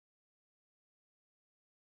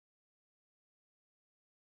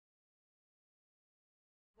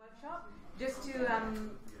workshop. Just to,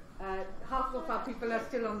 half of our people are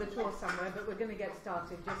still on the tour somewhere, but we're going to get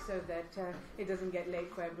started just so that it doesn't get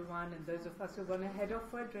late for everyone, and those of us who want to head off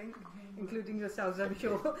for a drink, including yourselves, I'm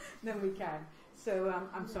sure, then we can. So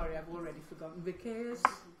I'm sorry, I've already forgotten. Vickers?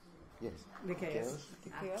 Yes. Vickers.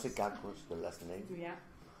 Gag was the last name. Yeah.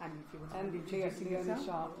 And if you want to introduce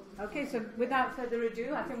yourself. Okay, so without further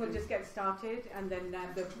ado, I think we'll just get started, and then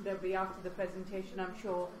there'll be, after the presentation, I'm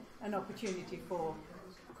sure, an opportunity for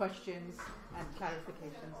questions and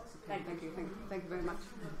clarifications. Thank you very much.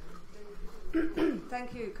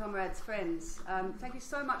 Thank you, comrades, friends. Thank you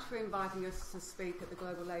so much for inviting us to speak at the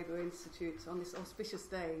Global Labour Institute on this auspicious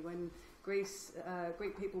day when Greek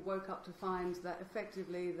people woke up to find that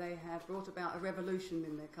effectively they have brought about a revolution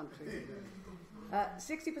in their country.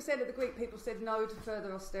 60% of the Greek people said no to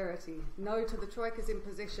further austerity, no to the Troika's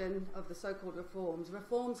imposition of the so-called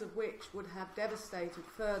reforms of which would have devastated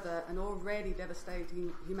further an already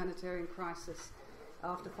devastating humanitarian crisis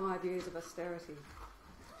after 5 years of austerity.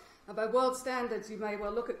 Now, by world standards, you may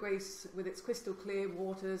well look at Greece with its crystal clear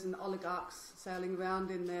waters and oligarchs sailing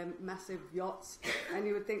around in their massive yachts, and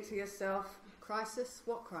you would think to yourself, crisis?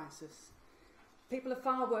 What crisis? People are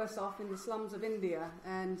far worse off in the slums of India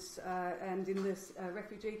and in the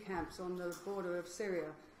refugee camps on the border of Syria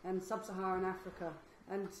and sub-Saharan Africa,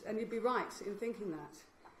 and you'd be right in thinking that.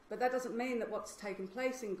 But that doesn't mean that what's taken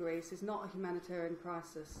place in Greece is not a humanitarian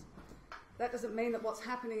crisis. That doesn't mean that what's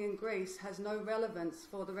happening in Greece has no relevance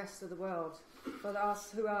for the rest of the world, for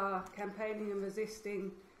us who are campaigning and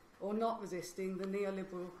resisting or not resisting the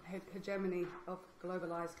neoliberal hegemony of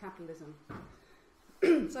globalised capitalism.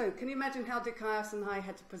 So, can you imagine how Dikaios and I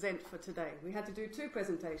had to present for today? We had to do two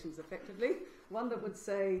presentations, effectively. One that would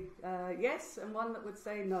say yes, and one that would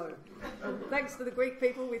say no. Thanks to the Greek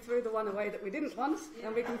people, we threw the one away that we didn't want,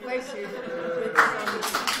 and we can face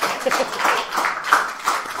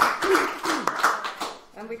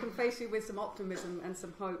you with some optimism and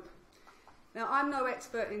some hope. Now, I'm no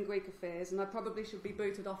expert in Greek affairs, and I probably should be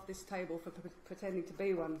booted off this table for pretending to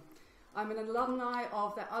be one. I'm an alumni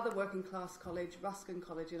of that other working class college, Ruskin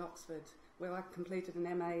College in Oxford, where I completed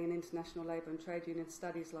an MA in International Labour and Trade Union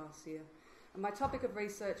Studies last year. And my topic of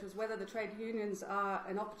research was whether the trade unions are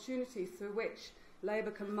an opportunity through which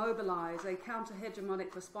labour can mobilise a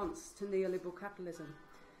counter-hegemonic response to neoliberal capitalism.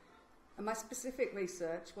 And my specific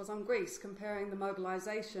research was on Greece, comparing the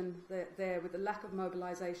mobilisation there with the lack of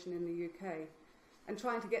mobilisation in the UK, and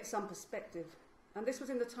trying to get some perspective. And this was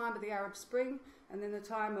in the time of the Arab Spring, and in the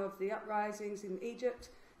time of the uprisings in Egypt,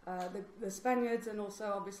 the Spaniards, and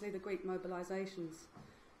also obviously the Greek mobilisations.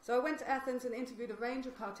 So I went to Athens and interviewed a range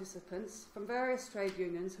of participants from various trade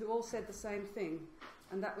unions who all said the same thing,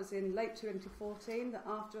 and that was in late 2014, that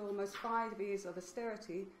after almost 5 years of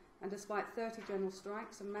austerity, and despite 30 general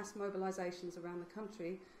strikes and mass mobilisations around the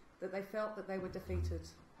country, that they felt that they were defeated.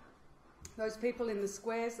 Those people in the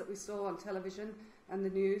squares that we saw on television and the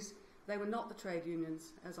news, they were not the trade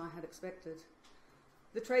unions, as I had expected.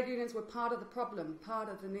 The trade unions were part of the problem, part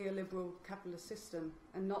of the neoliberal capitalist system,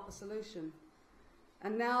 and not the solution.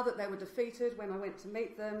 And now that they were defeated, when I went to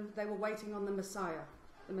meet them, they were waiting on the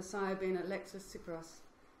Messiah being Alexis Tsipras.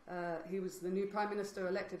 He was the new Prime Minister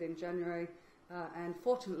elected in January, and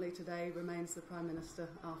fortunately today remains the Prime Minister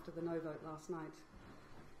after the no vote last night.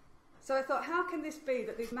 So I thought, how can this be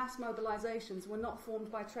that these mass mobilisations were not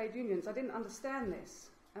formed by trade unions? I didn't understand this.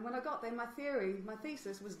 And when I got there, my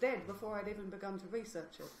thesis was dead before I'd even begun to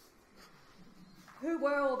research it. Who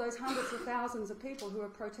were all those hundreds of thousands of people who were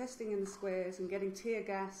protesting in the squares and getting tear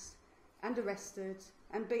gas and arrested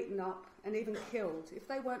and beaten up and even killed? If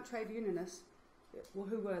they weren't trade unionists, well,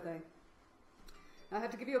 who were they? I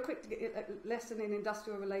had to give you a quick lesson in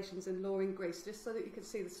industrial relations and law in Greece, just so that you could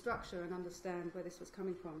see the structure and understand where this was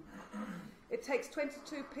coming from. It takes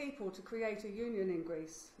 22 people to create a union in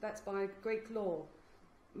Greece. That's by Greek law.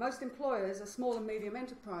 Most employers are small and medium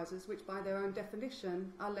enterprises, which by their own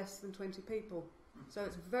definition are less than 20 people. So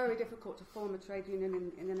it's very difficult to form a trade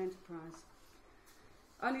union in an enterprise.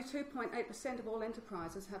 Only 2.8% of all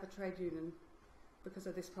enterprises have a trade union because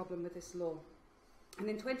of this problem with this law. And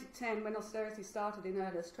in 2010, when austerity started in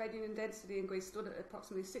earnest, trade union density in Greece stood at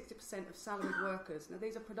approximately 60% of salaried workers. Now,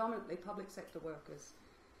 these are predominantly public sector workers.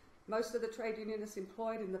 Most of the trade unionists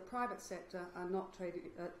employed in the private sector are not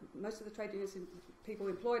most of the trade unionists, people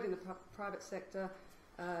employed in the private sector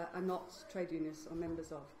are not trade unionists or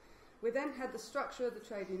members of. We then had the structure of the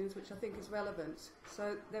trade unions, which I think is relevant.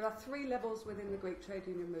 So there are 3 levels within the Greek trade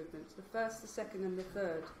union movement: the first, the second, and the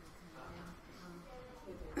third.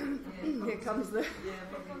 Here comes the...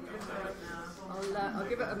 I'll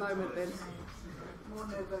give it a moment then.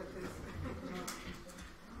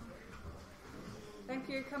 Thank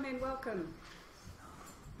you. Come in. Welcome.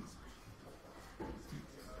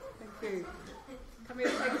 Thank you. Come in,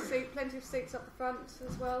 take a seat. Plenty of seats up the front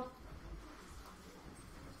as well.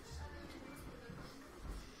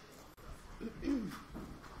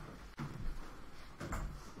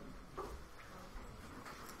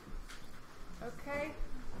 Okay.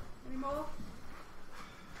 Any more?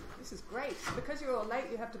 This is great. Because you're all late,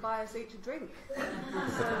 you have to buy us each a drink.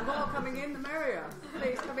 So the more coming in, the merrier.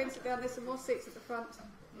 Please come in, sit down. There's some more seats at the front.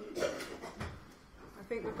 I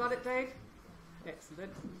think we've got it, Dave.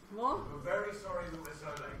 Excellent. More? We're very sorry that we're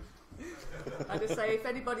so late. I just say, if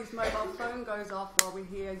anybody's mobile phone goes off while we're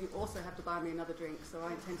here, you also have to buy me another drink. So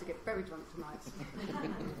I intend to get very drunk tonight.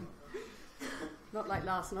 Not like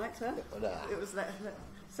last night, huh? It was that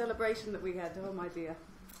celebration that we had. Oh, my dear.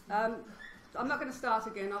 I'm not going to start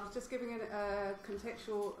again. I was just giving a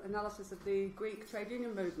contextual analysis of the Greek trade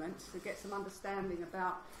union movement to get some understanding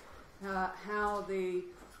about how the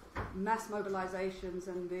mass mobilisations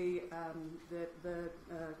and the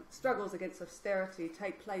struggles against austerity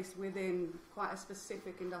take place within quite a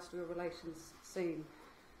specific industrial relations scene.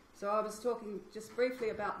 So I was talking just briefly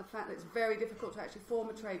about the fact that it's very difficult to actually form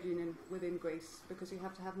a trade union within Greece because you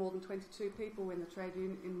have to have more than 22 people in the trade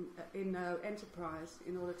union in enterprise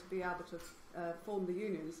in order to be able to form the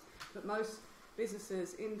unions. But most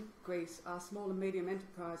businesses in Greece are small and medium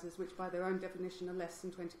enterprises, which by their own definition are less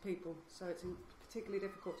than 20 people. So it's particularly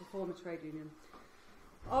difficult to form a trade union.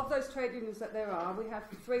 Of those trade unions that there are, we have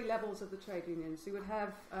 3 levels of the trade unions. So you would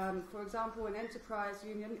have, for example, an enterprise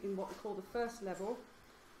union in what we call the first level.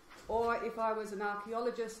 Or if I was an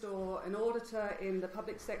archaeologist or an auditor in the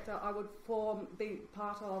public sector, I would be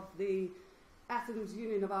part of the Athens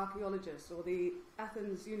Union of Archaeologists or the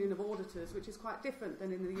Athens Union of Auditors, which is quite different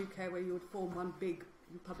than in the UK where you would form one big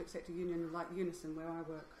public sector union like Unison where I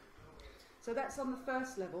work. So that's on the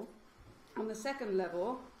first level. On the second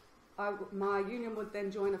level, my union would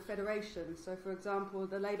then join a federation. So for example,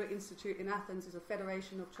 the Labour Institute in Athens is a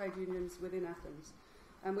federation of trade unions within Athens.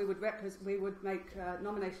 And we would make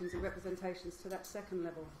nominations and representations to that second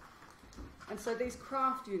level. And so these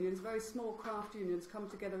craft unions, very small craft unions, come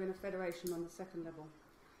together in a federation on the second level.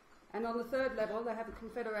 And on the third level, they have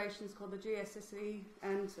confederations called the GSSE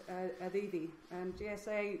and ADIDI. And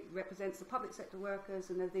GSA represents the public sector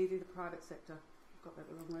workers and ADIDI the private sector. I've got that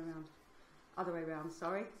the wrong way around. Other way around,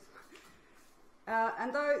 sorry.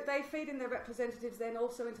 And though they feed in their representatives then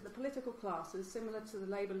also into the political classes, similar to the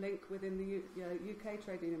Labour link within the UK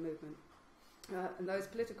trade union movement. And those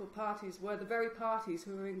political parties were the very parties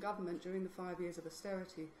who were in government during the 5 years of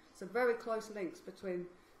austerity. So very close links between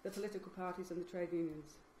the political parties and the trade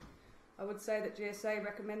unions. I would say that GSA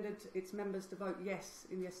recommended its members to vote yes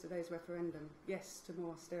in yesterday's referendum, yes to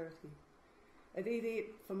more austerity. ADIDI,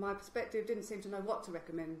 from my perspective, didn't seem to know what to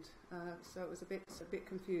recommend, so it was a bit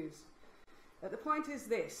confused. The point is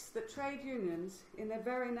this, that trade unions, in their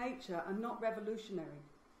very nature, are not revolutionary.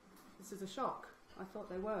 This is a shock. I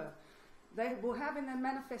thought they were. They will have in their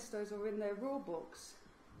manifestos or in their rule books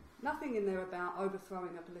nothing in there about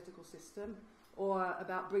overthrowing a political system or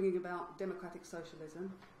about bringing about democratic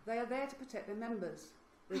socialism. They are there to protect their members.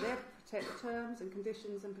 They're there to protect the terms and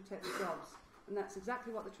conditions and protect the jobs. And that's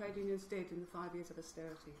exactly what the trade unions did in the 5 years of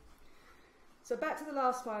austerity. So back to the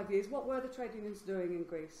last 5 years, what were the trade unions doing in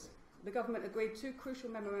Greece? The government agreed 2 crucial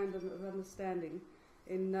memorandums of understanding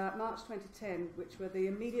in March 2010, which were the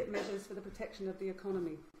immediate measures for the protection of the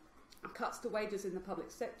economy. Cuts to wages in the public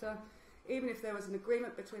sector. Even if there was an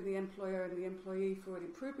agreement between the employer and the employee for an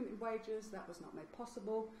improvement in wages, that was not made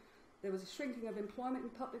possible. There was a shrinking of employment in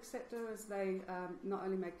the public sector as they not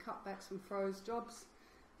only made cutbacks from froze jobs,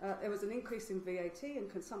 there was an increase in VAT and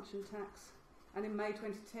consumption tax, and in May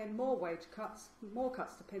 2010 more wage cuts, more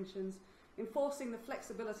cuts to pensions, enforcing the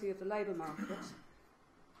flexibility of the labour market,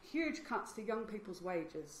 huge cuts to young people's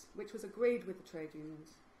wages, which was agreed with the trade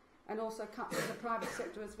unions, and also cuts in the private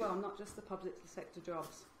sector as well, not just the public sector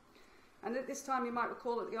jobs. And at this time you might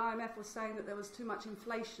recall that the IMF was saying that there was too much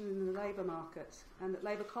inflation in the labour market and that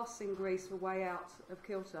labour costs in Greece were way out of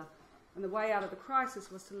kilter. And the way out of the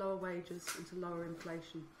crisis was to lower wages and to lower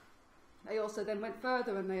inflation. They also then went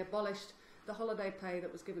further and they abolished the holiday pay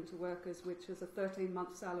that was given to workers, which was a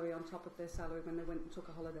 13-month salary on top of their salary when they went and took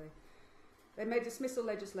a holiday. They made dismissal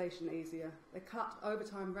legislation easier. They cut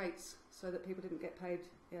overtime rates so that people didn't get paid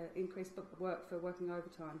increased work for working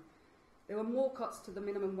overtime. There were more cuts to the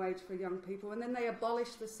minimum wage for young people, and then they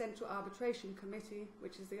abolished the Central Arbitration Committee,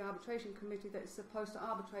 which is the arbitration committee that is supposed to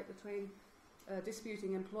arbitrate between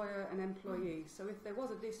disputing employer and employee. So if there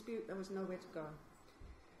was a dispute, there was nowhere to go.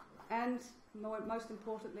 And most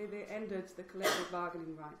importantly, they ended the collective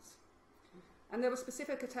bargaining rights. And there were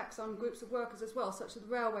specific attacks on groups of workers as well, such as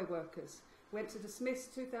railway workers. Went to dismiss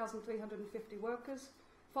 2,350 workers.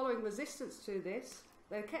 Following resistance to this,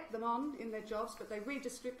 they kept them on in their jobs, but they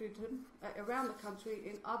redistributed them around the country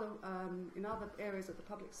in other areas of the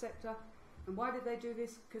public sector. And why did they do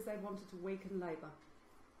this? Because they wanted to weaken labour.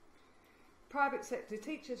 Private sector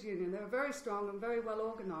teachers' union, they were very strong and very well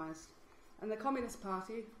organised. And the Communist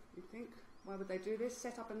Party, you'd think, why would they do this?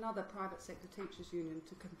 Set up another private sector teachers' union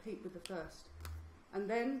to compete with the first. And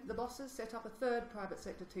then the bosses set up a third private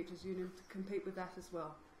sector teachers' union to compete with that as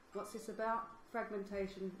well. What's this about?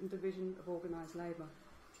 Fragmentation and division of organised labour.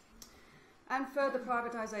 And further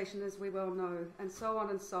privatisation, as we well know, and so on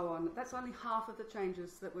and so on. That's only half of the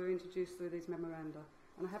changes that were introduced through these memoranda,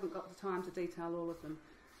 and I haven't got the time to detail all of them.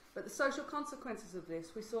 But the social consequences of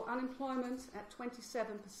this, we saw unemployment at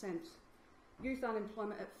 27%, youth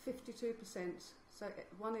unemployment at 52%, so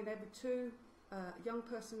 1 in every 2 young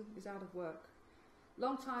person is out of work.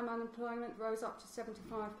 Long-time unemployment rose up to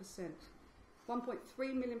 75%.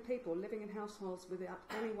 1.3 million people living in households without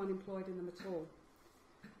anyone employed in them at all.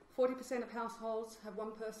 40% of households have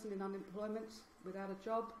one person in unemployment without a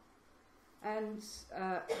job. And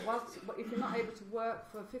if you're not able to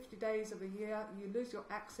work for 50 days of a year, you lose your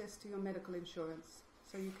access to your medical insurance.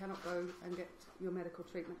 So you cannot go and get your medical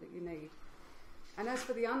treatment that you need. And as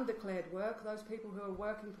for the undeclared work, those people who are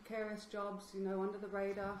working precarious jobs, under the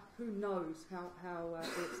radar, who knows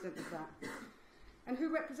the extent of that. And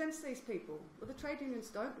who represents these people? Well, the trade unions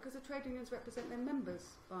don't, because the trade unions represent their members,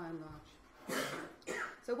 by and large.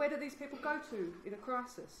 So where do these people go to in a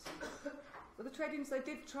crisis? Well, the trade unions, they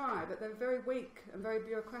did try, but they're very weak and very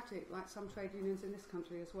bureaucratic, like some trade unions in this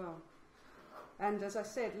country as well. And as I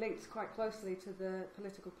said, linked quite closely to the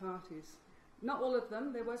political parties. Not all of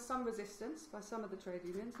them. There was some resistance by some of the trade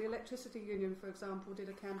unions. The electricity union, for example, did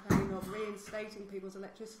a campaign of reinstating people's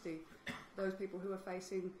electricity, those people who were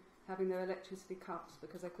having their electricity cut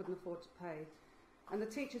because they couldn't afford to pay. And the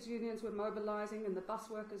teachers' unions were mobilising, and the bus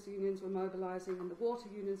workers' unions were mobilising, and the water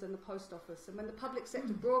unions and the post office. And when the public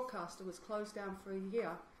sector broadcaster was closed down for a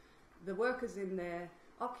year, the workers in there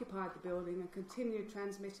occupied the building and continued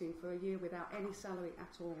transmitting for a year without any salary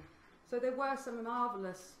at all. So there were some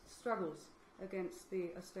marvellous struggles against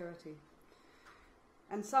the austerity.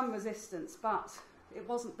 And some resistance, but it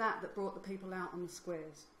wasn't that brought the people out on the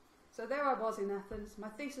squares. So there I was in Athens. My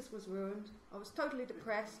thesis was ruined. I was totally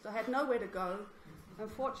depressed. I had nowhere to go.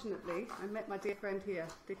 Unfortunately, I met my dear friend here,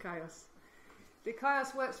 Dikaios.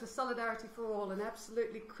 Dikaios works for Solidarity for All, an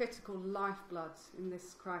absolutely critical lifeblood in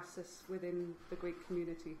this crisis within the Greek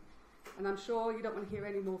community. And I'm sure you don't want to hear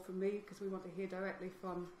any more from me, because we want to hear directly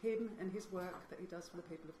from him and his work that he does for the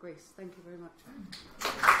people of Greece. Thank you very much.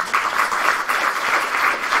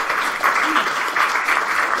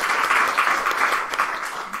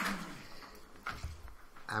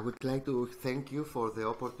 I would like to thank you for the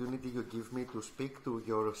opportunity you give me to speak to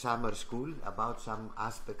your summer school about some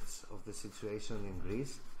aspects of the situation in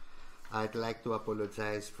Greece. I'd like to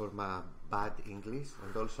apologize for my bad English,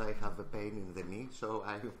 and also I have a pain in the knee, so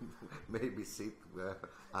I maybe sit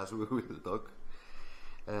as we will talk.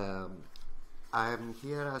 I'm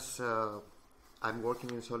here as I'm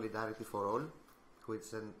working in Solidarity for All, which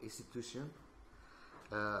is an institution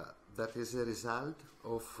that is a result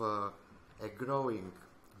of a growing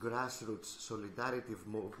grassroots solidarity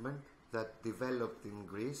movement that developed in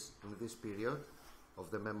Greece in this period of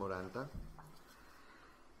the memoranda.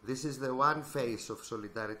 This is the one phase of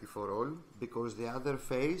Solidarity for All, because the other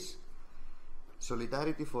phase,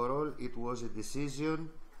 Solidarity for All, it was a decision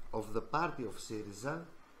of the party of Syriza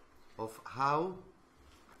of how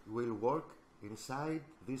we'll work inside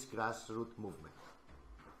this grassroots movement.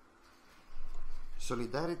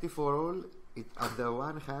 Solidarity for All, it, on the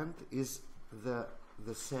one hand, is the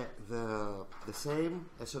same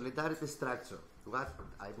a solidarity structure. What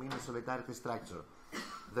I mean a solidarity structure.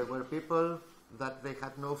 There were people that they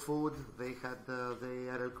had no food, they had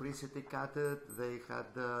their electricity cut, they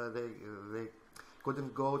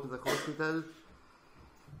couldn't go to the hospital.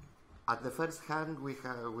 At the first hand, we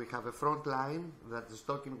have a front line that is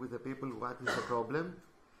talking with the people what is the problem,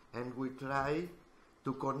 and we try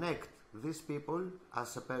to connect these people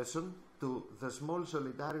as a person to the small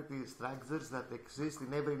solidarity structures that exist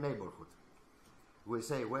in every neighborhood. We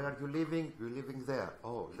say, where are you living? You're living there.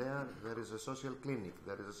 Oh, there is a social clinic,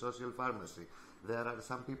 there is a social pharmacy. There are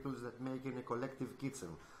some people that make in a collective kitchen.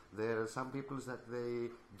 There are some people that they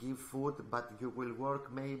give food, but you will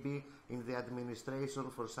work maybe in the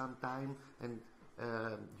administration for some time, and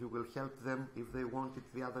you will help them if they want it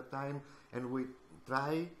the other time. And we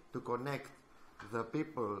try to connect the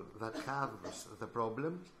people that have the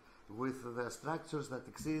problems with the structures that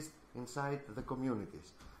exist inside the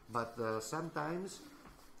communities. But sometimes,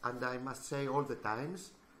 and I must say all the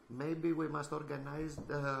times, maybe we must organize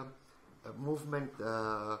the movement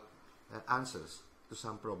answers to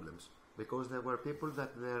some problems, because there were people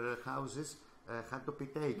that their houses had to be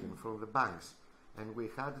taken from the banks, and we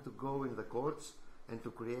had to go in the courts and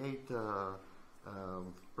to create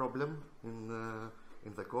problem in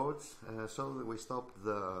the courts, so that we stopped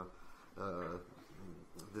the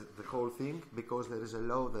whole thing, because there is a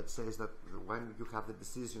law that says that when you have the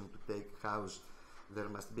decision to take a house, there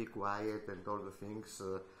must be quiet and all the things.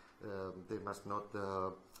 They must not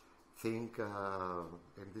think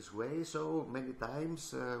in this way. So many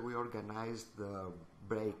times we organized the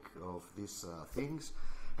break of these things,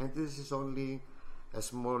 and this is only a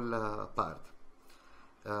small part.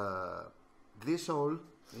 This all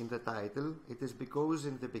in the title, it is because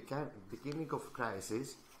in the beginning of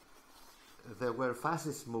crisis there were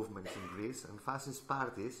fascist movements in Greece and fascist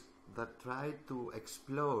parties that tried to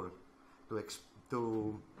explore,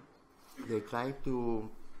 they tried to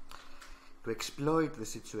exploit the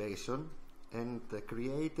situation, and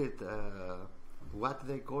created what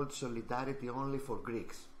they called solidarity only for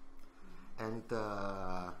Greeks. And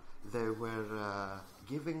they were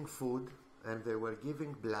giving food and they were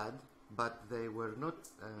giving blood, but they were not,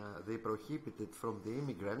 they prohibited from the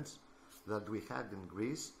immigrants that we had in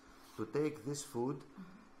Greece to take this food,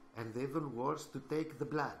 and even worse, to take the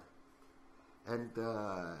blood. And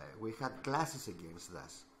we had classes against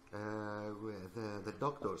us. The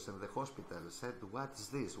doctors and the hospital said, "What is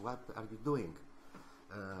this? What are you doing?"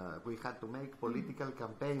 We had to make political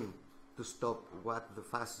campaign to stop what the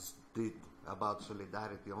fascists did about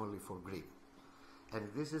solidarity only for Greek.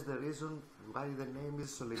 And this is the reason why the name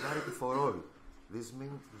is Solidarity for All. This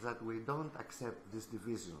means that we don't accept these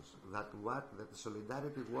divisions, that the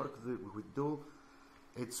solidarity work that we do,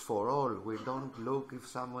 it's for all. We don't look if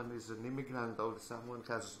someone is an immigrant or someone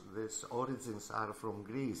has these origins are from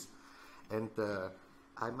Greece. And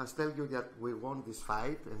I must tell you that we won this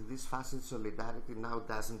fight, and this fascist solidarity now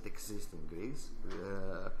doesn't exist in Greece.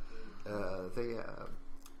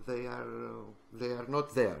 They are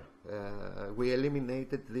not there. We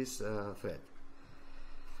eliminated this threat.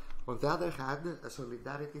 On the other hand,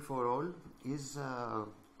 Solidarity for All is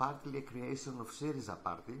partly a creation of Syriza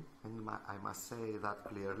party, and I must say that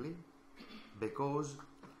clearly, because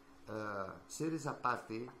Syriza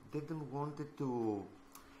party didn't want to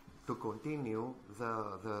continue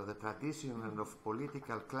the tradition of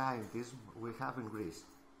political clientism we have in Greece,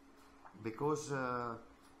 because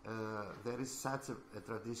there is such a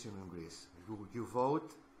tradition in Greece. You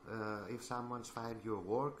vote if someone's fired your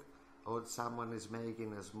work, or someone is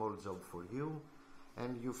making a small job for you,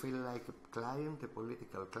 and you feel like a client, a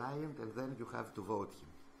political client, and then you have to vote him.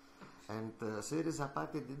 And Syriza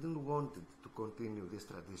party didn't want to continue this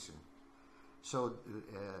tradition, so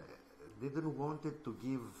didn't want to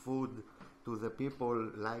give food to the people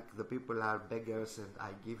like the people are beggars, and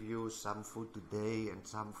I give you some food today and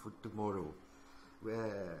some food tomorrow.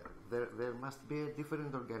 There must be a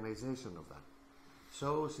different organization of that.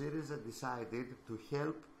 So Syriza decided to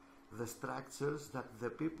help the structures that the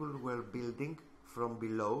people were building from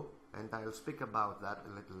below, and I'll speak about that a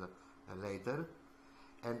little later,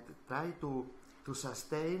 and try to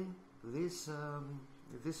sustain these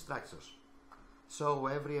structures. So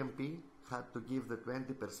every MP had to give the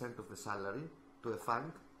 20% of the salary to a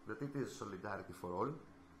fund, that it is Solidarity for All,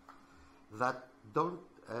 that don't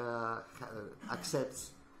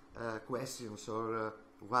accepts questions or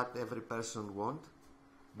what every person wants,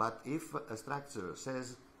 but if a structure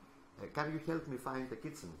says, can you help me find a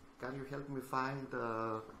kitchen? Can you help me find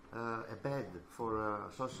a bed for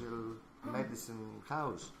a social medicine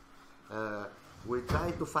house? We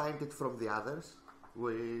try to find it from the others.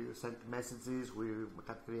 We sent messages. We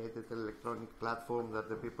had created an electronic platform that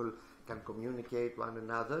the people can communicate one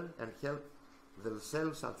another and help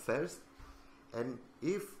themselves at first. And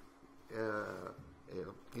if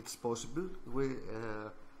it's possible,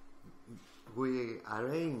 we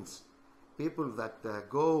arrange people that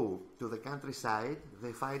go to the countryside.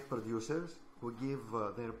 They find producers who give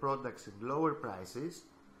their products at lower prices,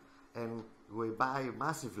 and we buy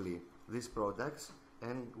massively these products,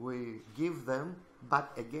 and we give them,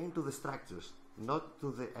 but again to the structures, not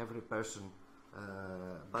to the every person,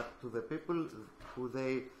 but to the people who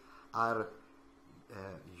they are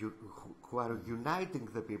who are uniting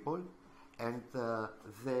the people, and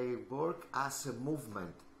they work as a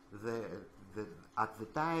movement. At the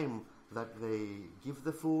time that they give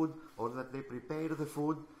the food or that they prepare the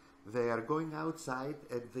food, they are going outside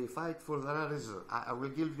and they fight for their reason. I will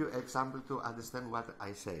give you an example to understand what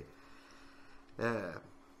I say.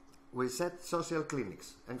 we set social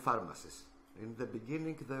clinics and pharmacies. In the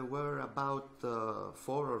beginning there were about 4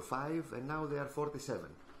 or 5, and now there are 47.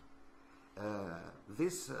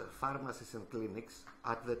 These pharmacies and clinics,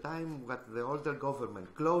 at the time that the older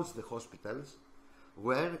government closed the hospitals,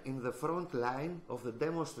 were in the front line of the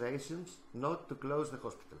demonstrations not to close the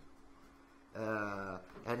hospital.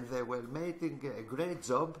 And they were making a great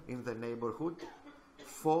job in the neighborhood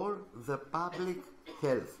for the public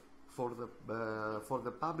health, for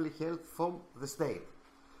the public health from the state.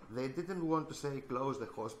 They didn't want to say close the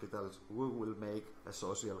hospitals, we will make a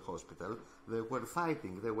social hospital. They were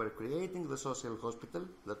fighting, they were creating the social hospital,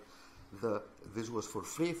 that this was for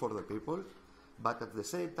free for the people, but at the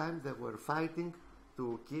same time they were fighting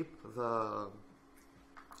to keep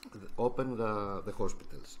open the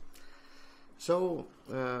hospitals. So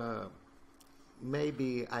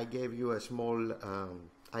maybe I gave you a small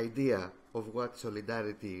idea of what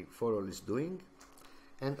Solidarity for All is doing,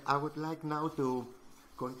 and I would like now to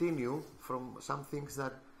continue from some things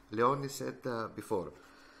that Leonis said before.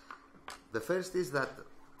 The first is that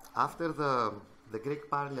after the Greek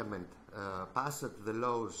Parliament passed the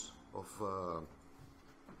laws of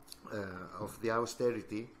the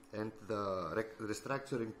austerity and the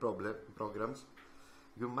restructuring programs,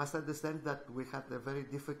 you must understand that we had a very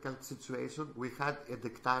difficult situation. We had a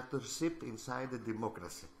dictatorship inside a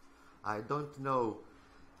democracy. I don't know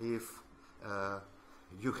if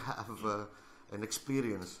you have an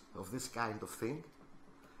experience of this kind of thing,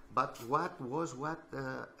 but what was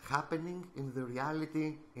happening in the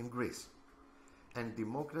reality in Greece. And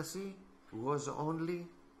democracy was only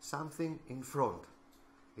something in front.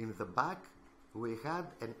 In the back, we had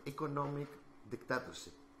an economic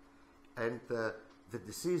dictatorship. And the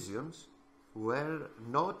decisions were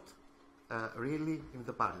not really in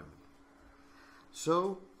the parliament.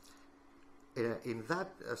 So, in that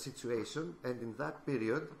situation and in that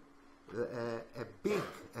period,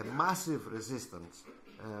 a massive resistance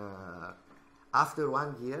after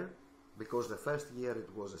 1 year, because the first year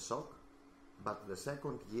it was a shock, but the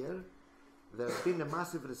second year there has been a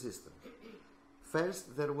massive resistance.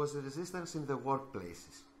 First, there was a resistance in the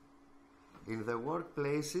workplaces. In the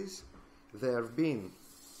workplaces, there have been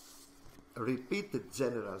repeated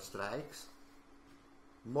general strikes,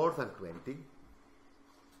 more than 20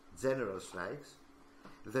 general strikes.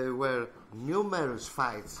 There were numerous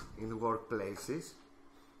fights in workplaces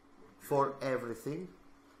for everything,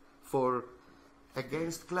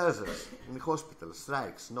 against closures in hospitals,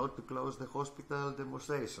 strikes, not to close the hospital,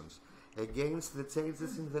 demonstrations, against the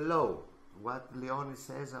changes in the law, what Leonis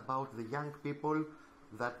says about the young people,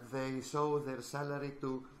 that they saw their salary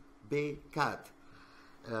to be cut,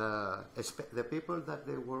 the people that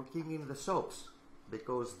they were working in the shops,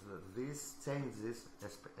 because these changes,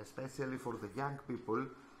 especially for the young people,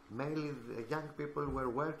 mainly the young people were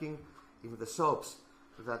working in the shops,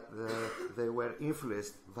 that they were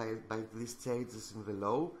influenced by these changes in the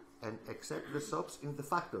law, and except the shops in the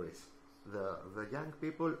factories. The young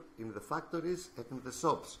people in the factories and in the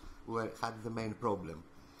shops had the main problem.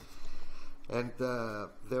 And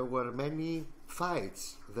there were many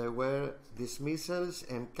fights. There were dismissals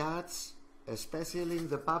and cuts, especially in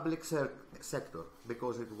the public sector,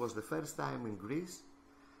 because it was the first time in Greece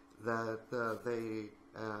that they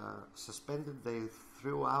suspended, they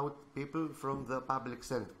threw out people from the public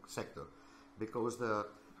sector, because the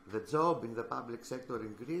job in the public sector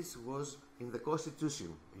in Greece was in the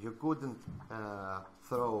constitution. You couldn't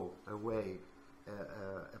throw away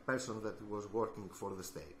a person that was working for the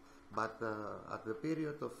state. But at the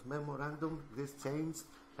period of memorandum, this changed,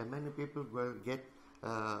 and many people will get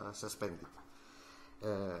suspended.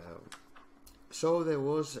 So there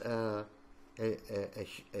was a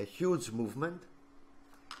huge movement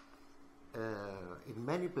in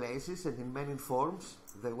many places and in many forms.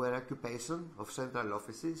 There were occupation of central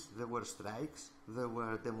offices, there were strikes, there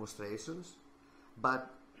were demonstrations. But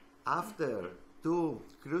after 2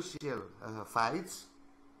 crucial fights,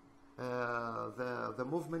 the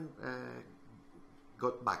movement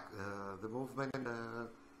got back. The movement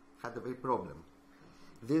had a big problem.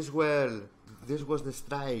 This was the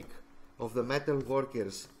strike of the metal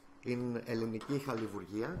workers in Ελληνική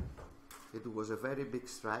Χαλιβουργία. It was a very big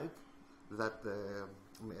strike that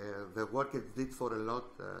the workers did for a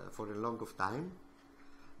long of time,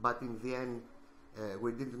 but in the end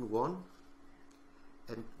we didn't win,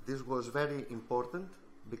 and this was very important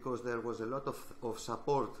because there was a lot of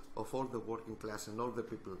support of all the working class and all the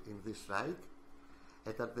people in this strike.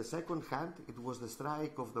 And at the second hand, it was the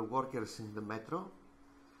strike of the workers in the metro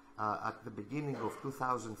at the beginning of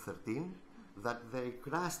 2013 that they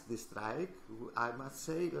crushed the strike, I must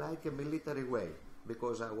say, like a military way.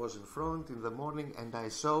 because I was in front in the morning and I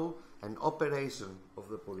saw an operation of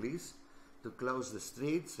the police to close the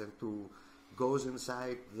streets and to go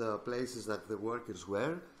inside the places that the workers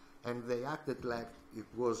were, and they acted like it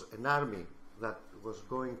was an army that was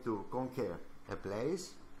going to conquer a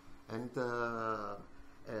place. And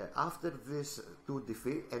after this to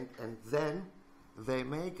defeat, and then they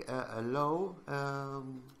make a law,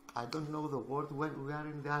 I don't know the word when we are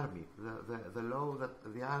in the army, the law that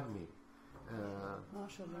the army,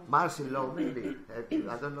 martial law maybe,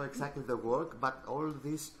 I don't know exactly the word, but all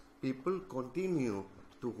these people continue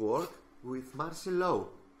to work with martial law,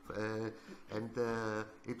 and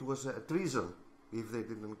it was a treason if they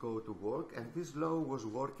didn't go to work, and this law was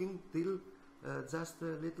working till just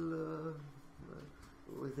a little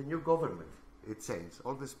with the new government. It changed.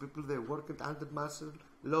 All these people, they worked under martial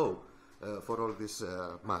law for all these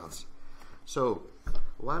months. So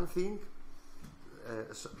one thing,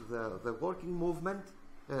 so the working movement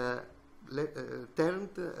turned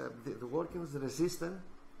the workers resistant.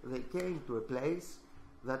 They came to a place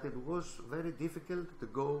that it was very difficult to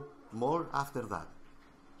go more after that.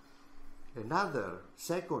 Another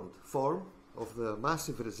second form of the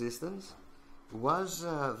massive resistance was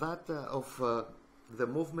that of the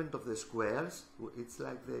movement of the squares. It's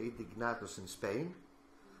like the indignados in Spain.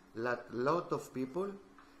 A lot of people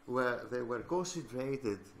they were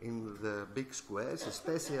concentrated in the big squares,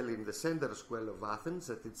 especially in the center square of Athens,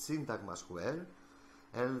 that it's Syntagma Square,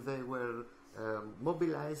 and they were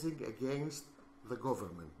mobilizing against the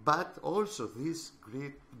government. But also these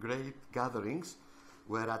great gatherings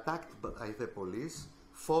were attacked by the police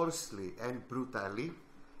forcefully and brutally,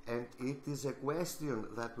 and it is a question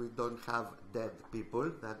that we don't have dead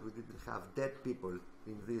people, that we didn't have dead people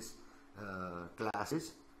in these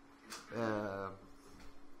classes,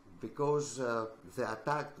 because the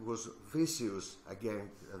attack was vicious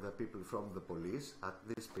against the people from the police at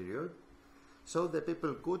this period. So the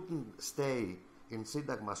people couldn't stay in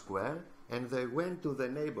Syntagma Square, and they went to the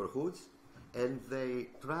neighborhoods, and they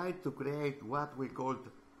tried to create what we called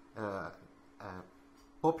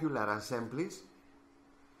popular assemblies.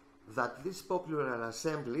 That these popular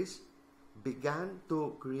assemblies began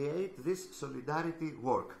to create this solidarity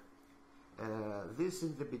work. This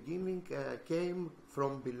in the beginning came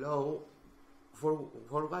from below. For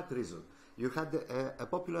what reason? You had a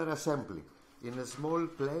popular assembly in a small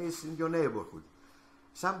place in your neighborhood.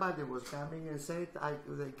 Somebody was coming and said,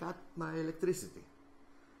 they cut my electricity.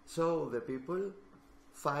 So the people,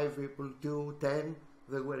 5 people, 2, 10,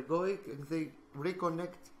 they were going and they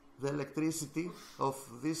reconnect the electricity of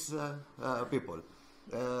these people.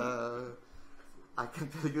 I can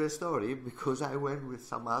tell you a story because I went with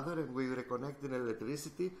some other and we reconnected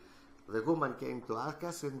electricity. The woman came to ask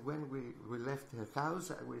us, and when we left her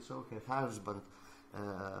house, we saw her husband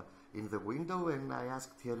in the window, and I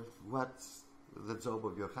asked her, what's the job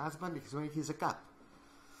of your husband? He said, he's a cop.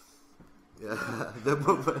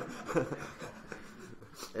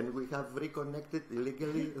 And we have reconnected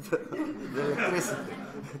illegally the electricity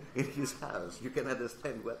in his house. You can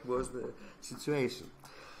understand what was the situation.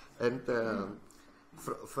 And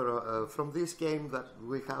from this came that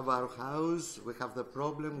we have our house, we have the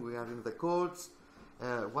problem, we are in the courts,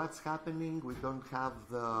 what's happening, we don't have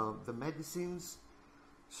the medicines.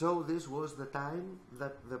 So this was the time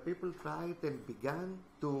that the people tried and began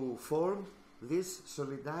to form these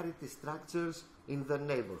solidarity structures in the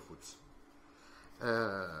neighborhoods.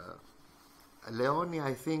 Leonie,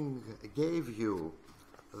 I think, gave you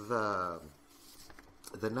the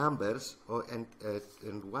numbers and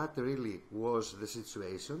what really was the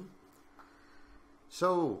situation.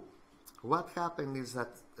 So what happened is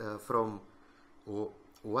that from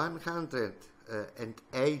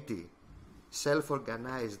 180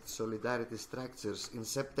 self-organized solidarity structures in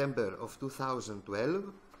September of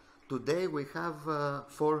 2012, today we have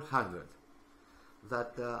 400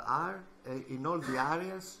 that are in all the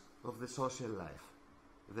areas of the social life.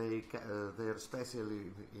 They are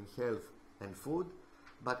especially in health and food,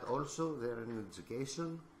 but also they are in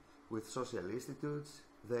education with social institutes.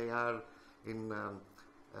 They are in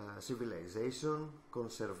civilization,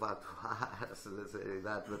 conservatoires, let's say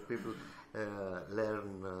that people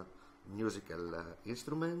learn musical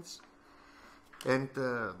instruments. And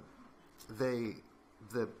the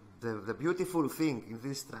beautiful thing in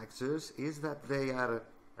these structures is that they are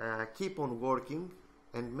keep on working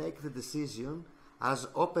and make the decision as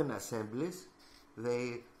open assemblies.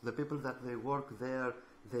 The people that they work there,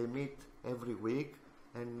 they meet every week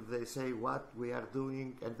and they say what we are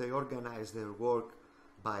doing, and they organize their work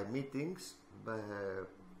by meetings.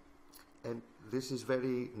 And this is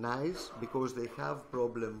very nice because they have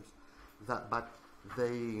problems but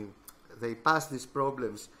they they pass these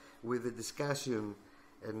problems with the discussion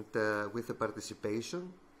and with the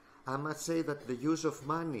participation. I must say that the use of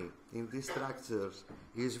money in these structures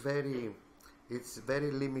is very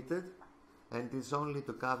limited, and it's only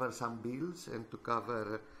to cover some bills and to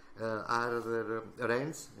cover other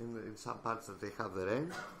rents. In some parts that they have the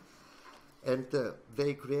rent. And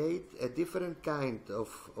they create a different kind of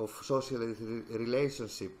social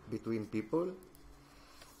relationship between people.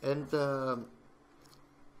 And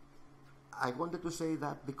I wanted to say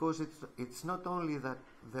that because it's not only that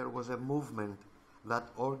there was a movement that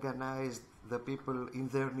organized the people in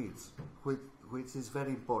their needs, which is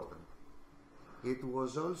very important. It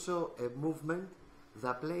was also a movement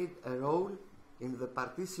that played a role in the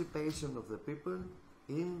participation of the people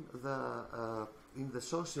in the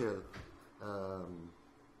social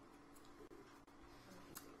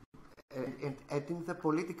and in the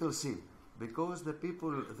political scene, because the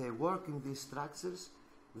people they work in these structures,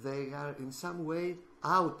 they are in some way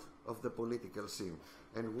out of the political scene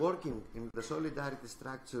and working in the solidarity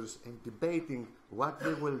structures and debating what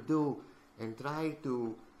they will do and try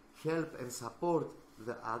to help and support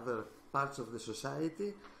the other parts of the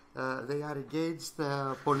society. They are engaged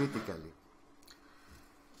politically.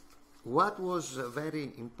 What was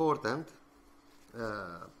very important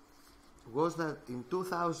was that in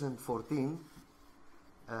 2014,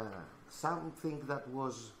 something that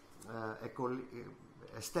was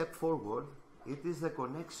a step forward, it is the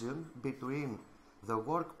connection between the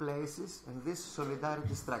workplaces and these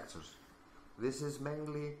solidarity structures. This is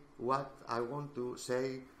mainly what I want to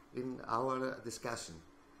say in our discussion.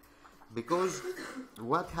 Because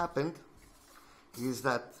what happened is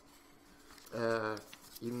that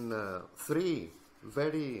in three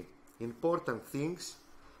very important things,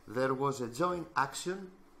 there was a joint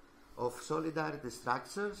action of solidarity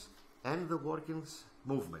structures and the workings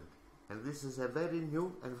movement. And this is a very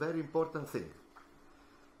new and very important thing.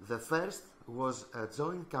 The first was a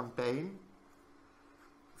joint campaign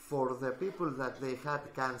for the people that they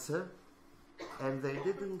had cancer and they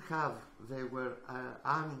didn't have, they were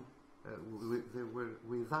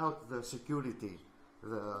without the security,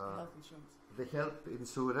 the health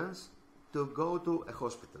insurance to go to a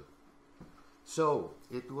hospital. So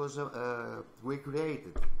it was we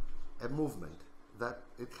created a movement that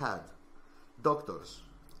it had doctors,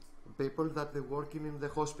 people that were working in the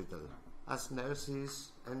hospital as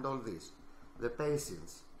nurses and all this, the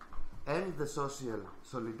patients, and the social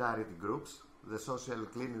solidarity groups, the social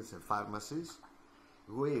clinics and pharmacies,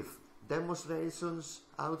 with demonstrations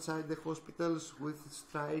outside the hospitals, with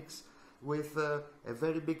strikes, with a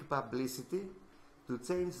very big publicity to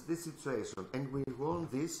change this situation. And we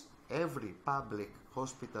want this. Every public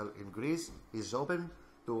hospital in Greece is open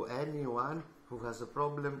to anyone who has a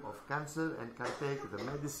problem of cancer and can take the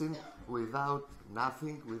medicine without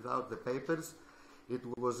nothing, without the papers. It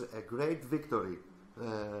was a great victory,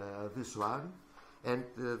 this one, and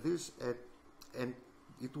and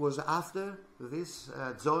it was after this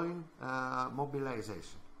joint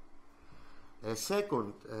mobilization. A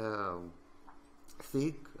second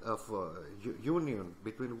thing of union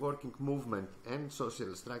between working movement and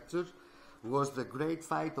social structures was the great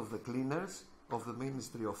fight of the cleaners of the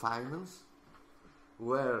Ministry of Finance,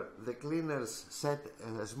 where the cleaners set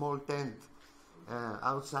a small tent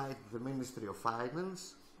outside the Ministry of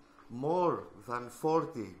Finance. More than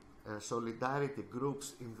 40 solidarity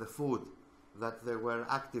groups in the food that they were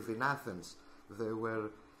active in Athens, they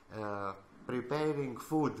were preparing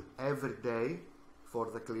food every day for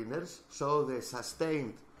the cleaners, so they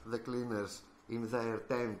sustained the cleaners in their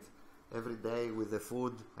tent every day with the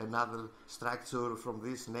food, another structure from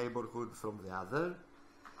this neighborhood, from the other.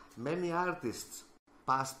 Many artists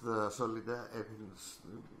passed from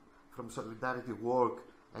solidarity work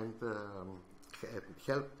and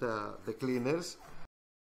helped the cleaners.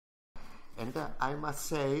 And I must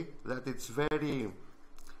say that it's very,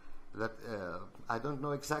 I don't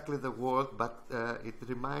know exactly the word, but it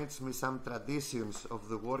reminds me some traditions of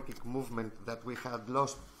the working movement that we had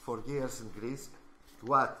lost for years in Greece.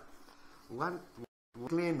 One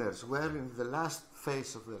cleaners were in the last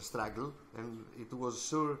phase of their struggle, and it was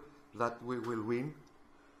sure that we will win.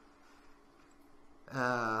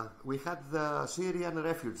 We had the Syrian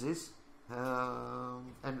refugees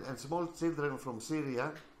and small children from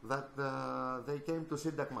Syria that they came to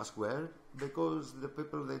Syntagma Square because the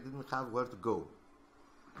people, they didn't have where to go.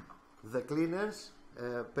 The cleaners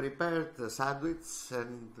prepared sandwiches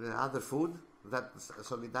and other food that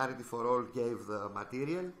Solidarity for All gave the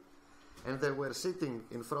material, and they were sitting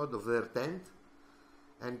in front of their tent,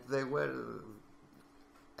 and they were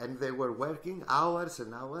working hours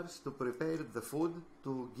and hours to prepare the food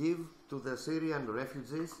to give to the Syrian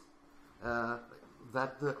refugees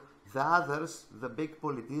that the others, the big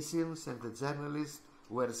politicians and the journalists,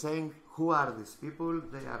 were saying, who are these people?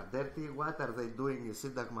 They are dirty. What are they doing in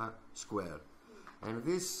Syntagma Square? And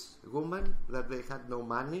this woman, that they had no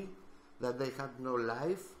money, that they had no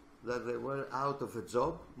life, that they were out of a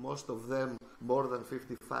job, most of them more than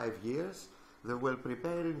 55 years, they were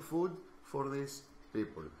preparing food for these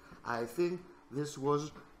people. I think this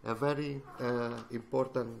was a very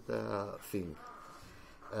important thing.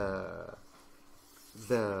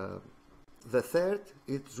 The third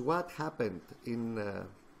is what happened in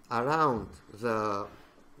around the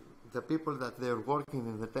people that they are working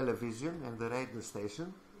in the television and the radio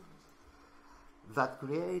station, that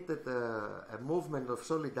created a movement of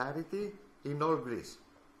solidarity in all Greece,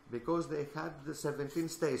 because they had the 17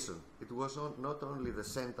 stations. It was not only the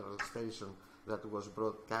central station that was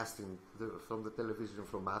broadcasting from the television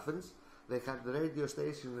from Athens. They had the radio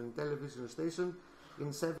station and television station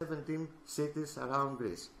in 17 cities around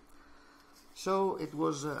Greece. So it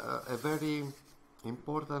was a very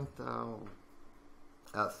important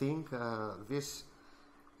thing,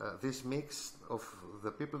 this mix of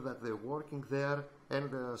the people that they're working there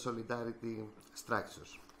and the solidarity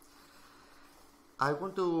structures. I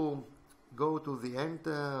want to go to the end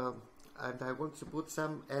and I want to put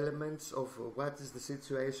some elements of what is the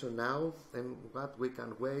situation now and what we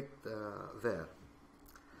can wait there.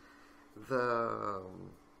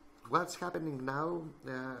 What's happening now?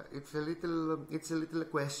 It's a little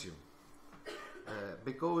question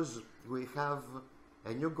because we have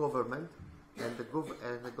a new government and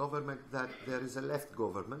the government that there is a left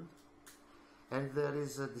government, and there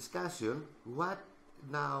is a discussion what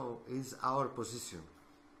now is our position.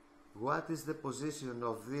 What is the position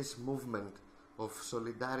of this movement of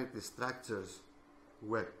solidarity structures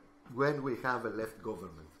when we have a left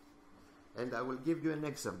government? And I will give you an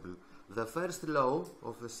example. The first law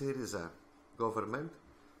of the Syriza government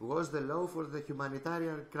was the law for the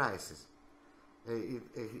humanitarian crisis.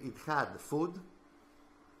 It had food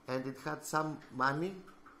and it had some money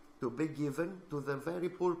to be given to the very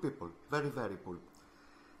poor people, very, very poor.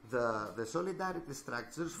 The solidarity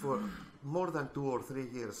structures for more than 2 or 3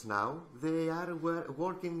 years now, they are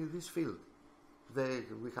working in this field.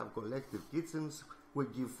 We have collective kitchens, we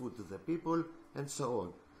give food to the people, and so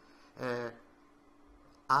on.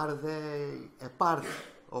 Are they a part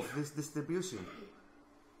of this distribution?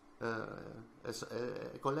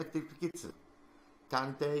 A collective kitchen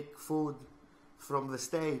can take food from the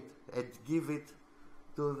state and give it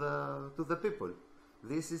to the people.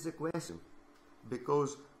 This is a question,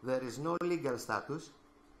 because there is no legal status,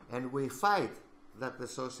 and we fight that the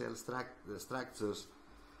social structures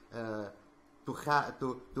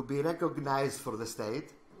to be recognized for the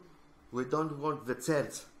state. We don't want the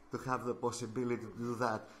church to have the possibility to do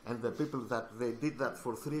that, and the people that they did that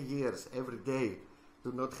for 3 years every day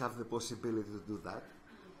do not have the possibility to do that.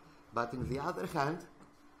 But on the other hand,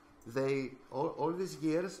 they all these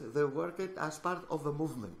years they worked as part of a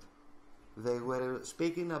movement. They were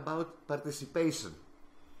speaking about participation,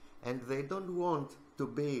 and they don't want to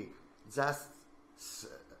be just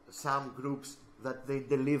some groups that they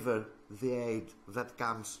deliver the aid that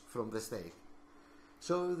comes from the state.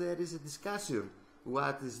 So there is a discussion,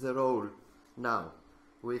 what is the role now?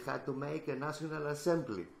 We had to make a national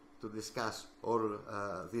assembly to discuss all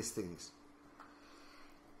these things.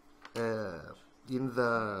 In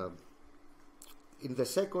the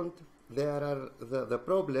second, there are the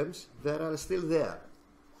problems, they are still there.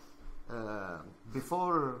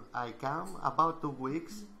 Before I come, about 2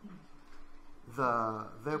 weeks,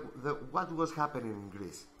 what was happening in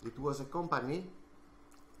Greece? It was a company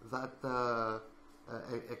that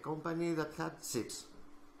had ships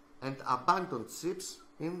and abandoned ships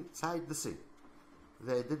inside the sea.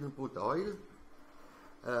 They didn't put oil.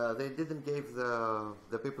 They didn't give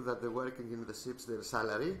the people that were working in the ships their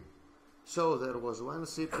salary. So there was one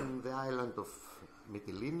ship in the island of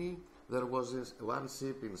Mytilene, there was one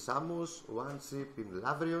ship in Samos, one ship in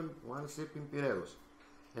Lavrion, one ship in Piraeus.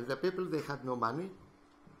 And the people, they had no money,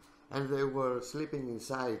 and they were sleeping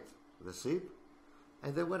inside the ship,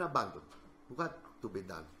 and they were abandoned. What to be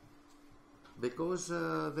done? Because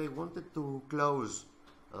they wanted to close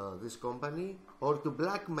this company or to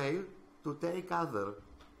blackmail to take other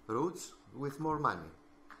routes with more money.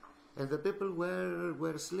 And the people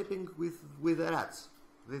were sleeping with the rats.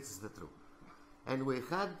 This is the truth. And we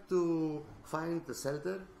had to find a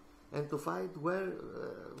shelter and to find where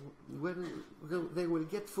they will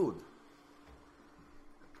get food.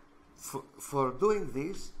 For doing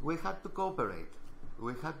this, we had to cooperate.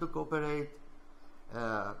 We had to cooperate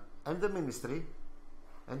and the ministry.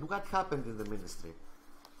 And what happened in the ministry?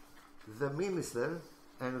 The minister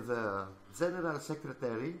and the General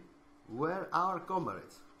Secretary were our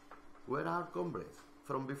comrades,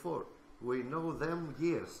 from before. We know them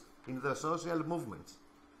years in the social movements.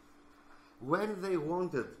 When they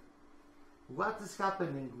wanted what is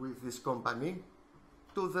happening with this company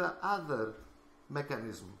to the other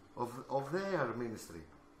mechanism of their ministry,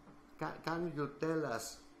 can you tell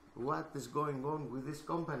us what is going on with this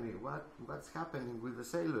company, what's happening with the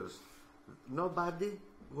sailors? Nobody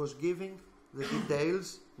was giving the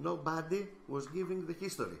details, nobody was giving the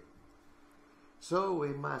history. So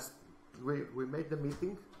we made a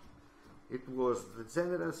meeting. It was the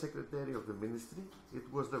General Secretary of the Ministry,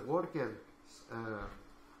 it was the Workers'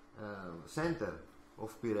 Center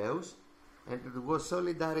of Piraeus, and it was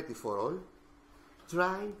Solidarity for All,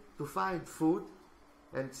 trying to find food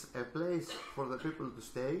and a place for the people to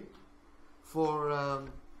stay,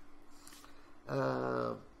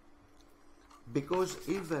 because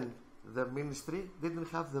even the ministry didn't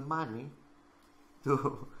have the money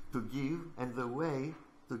to give, and the way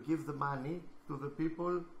to give the money to the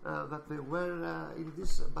people that they were in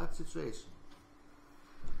this bad situation.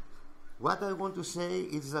 What I want to say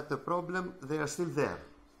is that the problem, they are still there.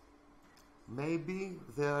 Maybe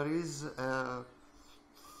there is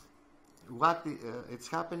it's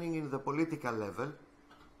happening in the political level,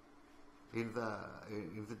 in the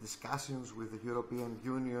discussions with the European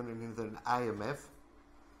Union and in the IMF,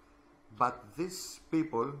 but these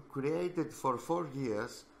people created for 4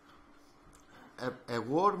 years a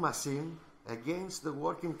war machine against the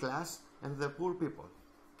working class and the poor people.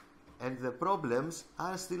 And the problems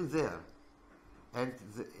are still there. And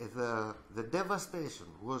the devastation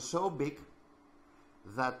was so big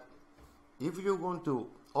that if you want to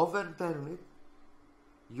overturn it,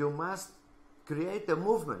 you must create a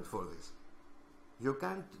movement for this. You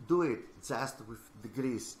can't do it just with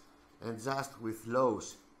degrees and just with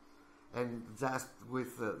laws and just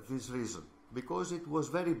with this reason, because it was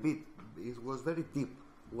very big, it was very deep.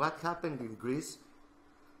 What happened in Greece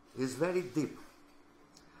is very deep,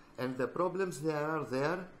 and the problems there are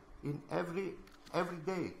there in every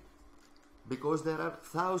day, because there are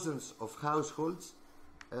thousands of households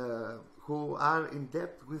who are in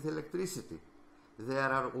debt with electricity.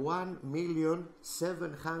 There are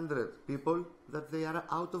 1,700,000 people that they are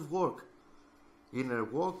out of work in a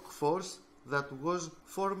workforce that was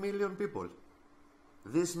 4 million people.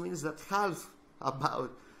 This means that half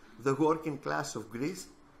about the working class of Greece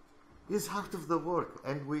is out of the work,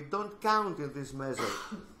 and we don't count in this measure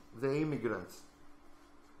the immigrants,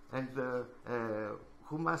 and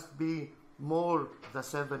who must be more than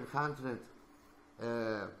 700,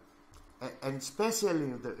 and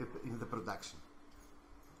especially in the production.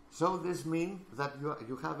 So this means that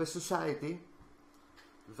you have a society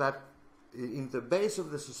that in the base of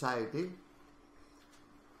the society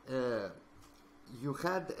you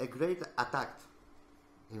had a great attack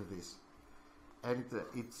in this, and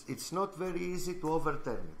it's not very easy to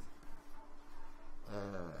overturn it.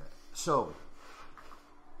 So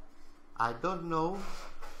I don't know,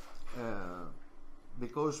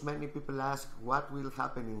 because many people ask what will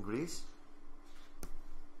happen in Greece.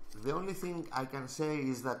 The only thing I can say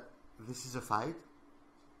is that this is a fight.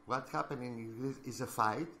 What happening in Greece is a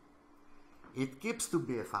fight. It keeps to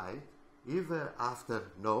be a fight, even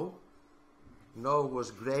after no. No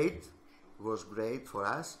was great for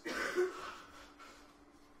us.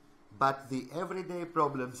 But the everyday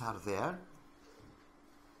problems are there.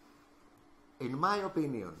 In my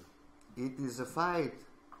opinion, it is a fight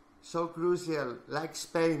so crucial like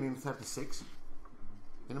Spain in 36,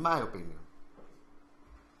 in my opinion.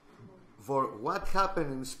 For what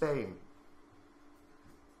happened in Spain,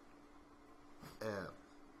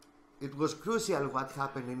 it was crucial what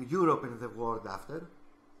happened in Europe and the world after.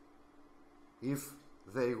 If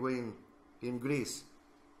they win in Greece,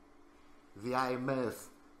 the IMF,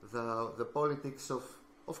 the politics of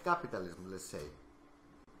capitalism, let's say,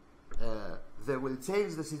 they will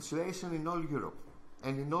change the situation in all Europe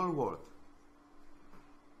and in all world.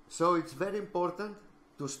 So it's very important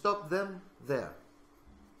to stop them there.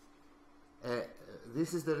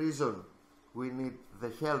 This is the reason we need the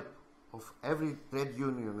help of every trade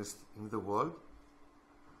unionist in the world.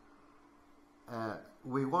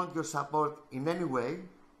 We want your support in any way,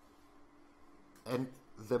 and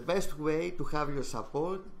the best way to have your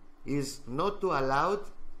support is not to allow it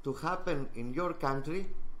to happen in your country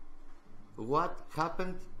what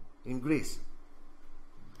happened in Greece,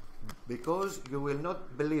 because you will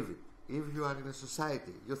not believe it. If you are in a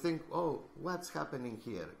society, you think, oh, what's happening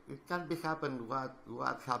here? It can't be happened what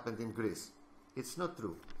happened in Greece. It's not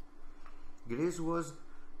true. Greece was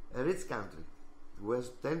a rich country. It was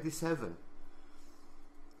 27.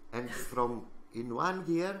 And from in 1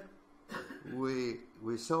 year, we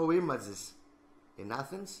saw images in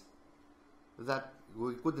Athens that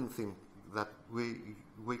we couldn't think that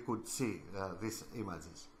we could see these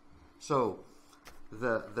images. So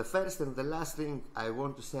the first and the last thing I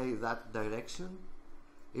want to say in that direction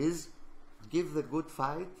is give the good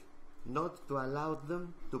fight, not to allow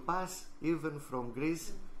them to pass even from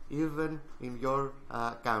Greece, even in your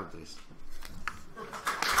countries.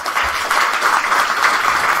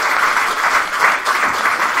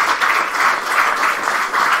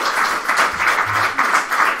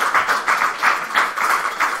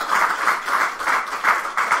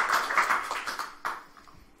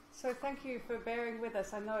 So thank you for bearing with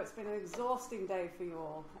us. I know it's been an exhausting day for you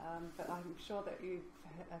all, but I'm sure that you've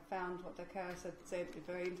found what Dakaris had said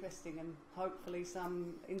very interesting and hopefully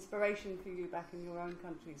some inspiration for you back in your own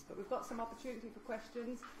countries. But we've got some opportunity for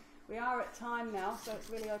questions. We are at time now, so it's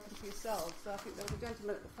really open to yourselves. So I think there was a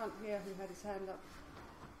gentleman at the front here who had his hand up.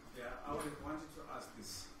 Yeah, I wanted to ask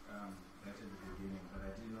this right at the beginning, but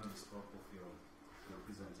I didn't know the scope of your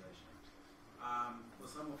presentation. For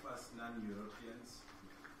some of us non-Europeans,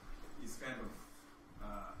 it's kind of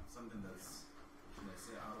something that's, should I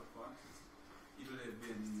say, out of context. It would have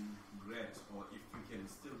been great, or if you can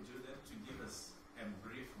still do that, to give us a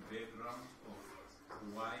brief background of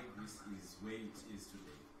why Greece is where it is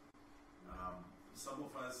today. Some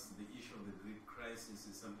of us, the issue of the Greek crisis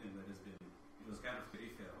is something that has been, it was kind of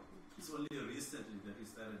peripheral. It's only recently that we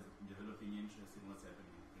started developing interest in what's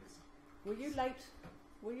happening in Greece. Were you late?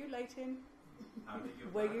 Were you late in?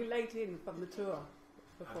 Were you late in from the tour?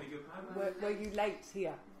 Were you late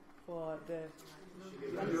here for the?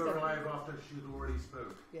 You arrived after she'd already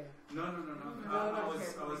spoke. Yeah. No. I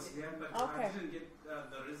was here, but I didn't get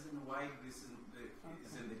the reason why Greece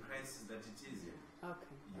is in the crisis that it is in.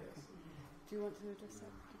 Okay. Yes. Okay. Do you want to address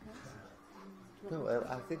that? No,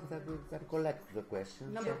 I think that we can collect the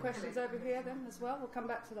questions. Number of questions over here then as well. We'll come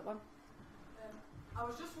back to that one. I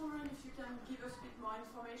was just wondering if you can give us a bit more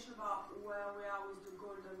information about where we are with the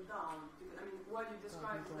Golden Dawn. Because, I mean, what you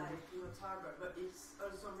described is like, target, but it's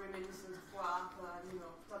also reminiscent of what happened,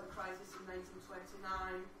 after the crisis in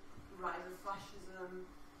 1929, the rise of fascism,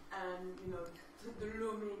 and, the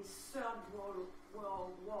looming Third World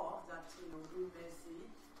War that, we may see.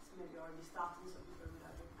 It's maybe already starting, so people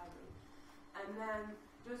will agree. And then,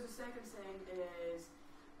 just the second thing is,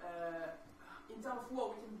 in terms of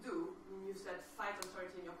what we can do, I mean, you said fight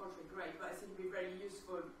authority in your country, great, but I think it would be very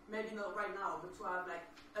useful, maybe not right now, but to have like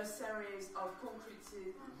a series of concrete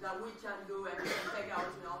things that we can do and we can take out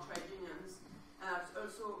in our trade unions. And I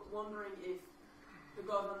was also wondering if the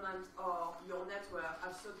government or your network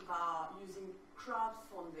have thought about using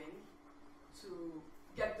crowdfunding to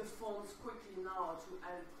get the funds quickly now to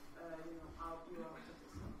help, out your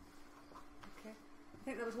activities. Okay. I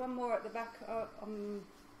think there was one more at the back on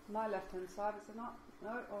my left-hand side, is there not?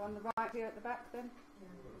 No? Or on the right here at the back then?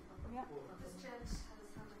 Yeah. This gent has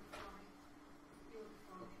something funny.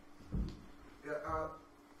 Yeah,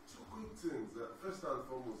 two quick things. First and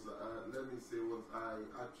foremost, let me say what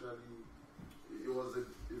it was a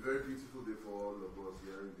very beautiful day for all of us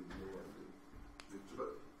here in the beginning.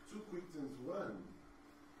 But two quick things. One,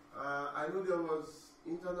 I know there was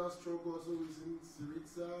internal struggle also within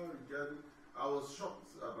Syriza regarding, I was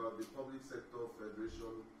shocked about the public sector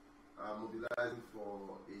federation mobilizing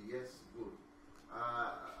for a yes vote.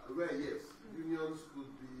 Where yes, union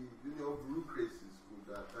bureaucracies could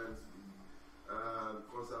at times be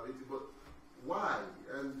conservative, but why?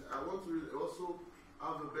 And I want to also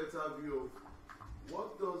have a better view of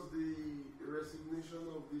what does the resignation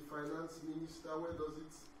of the finance minister, where does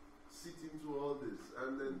it sit into all this?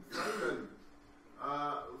 And then finally,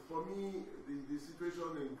 for me, the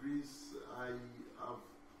situation in Greece, I have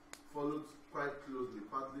followed quite closely,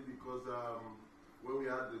 partly because when we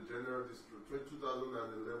had the general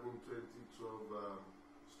 2011-2012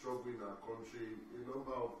 struggle in our country, a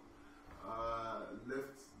number of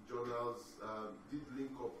left journals did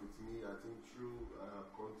link up with me, I think through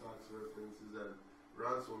contacts, references, and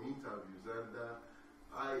ran some interviews. And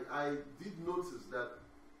I did notice that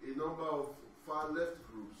a number of far left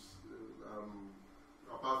groups,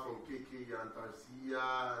 apart from KK and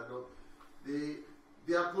Tarsia,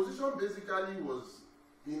 their position basically was,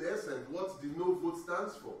 in essence, what the no vote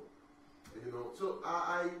stands for. So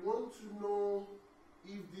I want to know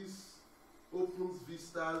if this opens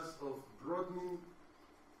vistas of broadening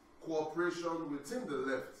cooperation within the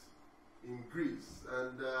left in Greece,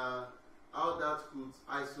 and how that could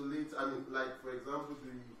isolate. I mean, like for example,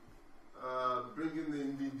 bringing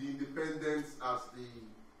in the independents as the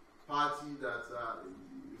party that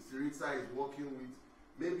Syriza is working with.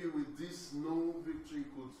 Maybe with this no victory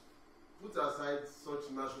could put aside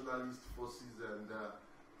such nationalist forces and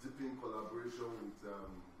deepen collaboration with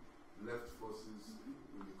left forces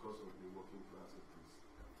in the cause of the working class of this.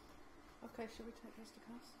 Okay, shall we take this to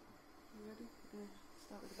class? You ready?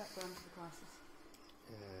 Start with the background of the crisis.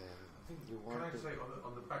 I think you Can want I to... say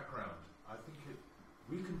on the background? I think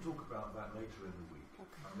we can talk about that later in the week.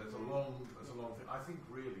 Okay. There's a long thing. I think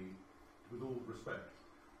really, with all respect,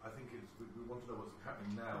 I think we want to know what's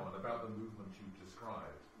happening now and about the movement you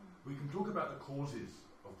described. We can talk about the causes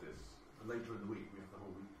of this later in the week. We have the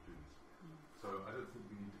whole week to do this. So I don't think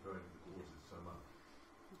we need to go into the causes so much.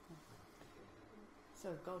 Okay.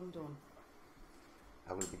 So, Golden Dawn.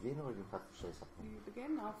 I will begin, or you have to say something? You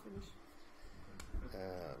begin, I'll finish.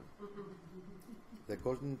 The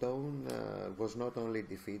Golden Dawn was not only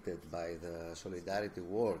defeated by the solidarity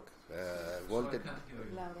work. Louder.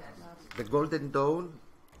 The Golden Dawn,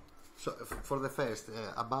 so for the first,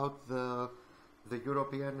 about the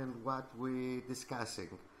European and what we're discussing.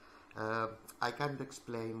 I can't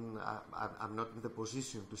explain, I'm not in the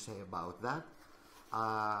position to say about that.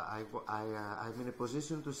 I'm in a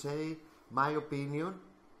position to say my opinion.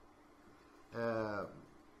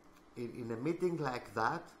 In a meeting like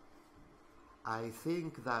that, I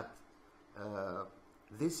think that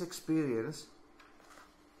this experience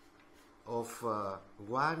of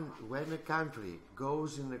when a country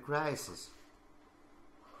goes in a crisis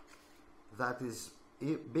that is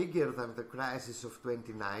bigger than the crisis of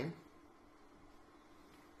 29,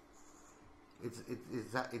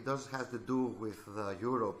 it doesn't have to do with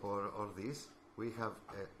Europe or this. We have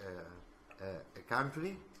a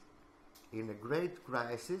country in a great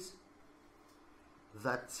crisis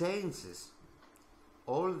that changes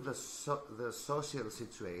all the social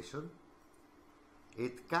situation.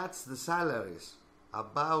 It cuts the salaries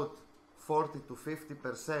about 40 to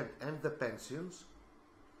 50% and the pensions,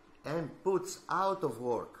 and puts out of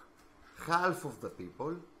work half of the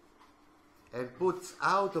people, and puts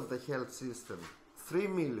out of the health system 3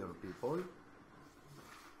 million people.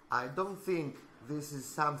 I don't think this is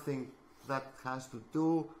something that has to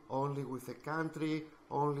do only with a country,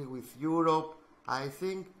 only with Europe. I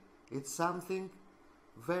think it's something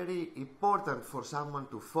very important for someone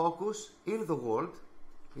to focus in the world,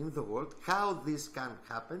 how this can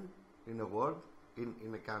happen in a world,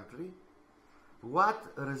 in a country,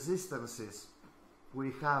 what resistances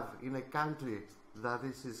we have in a country that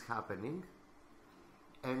this is happening,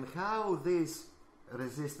 and how these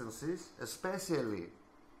resistances, especially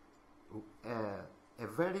a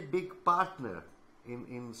very big partner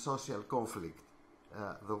in social conflict,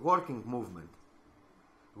 the working movement,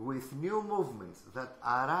 with new movements that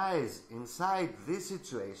arise inside this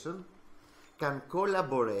situation, can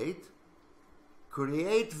collaborate,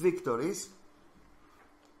 create victories,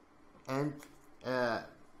 and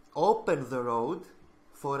open the road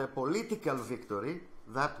for a political victory.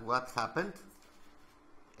 That's what happened.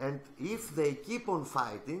 And if they keep on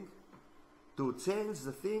fighting to change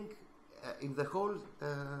the thing in the whole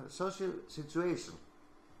social situation,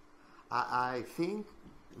 I think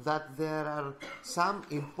that there are some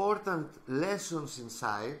important lessons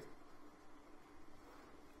inside.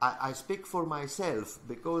 I speak for myself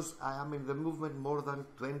because I am in the movement more than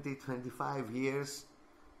 20-25 years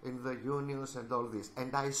in the unions and all this,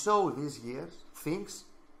 and I saw these years things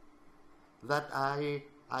that I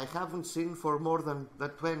haven't seen for more than the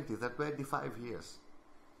 25 years.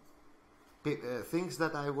 Things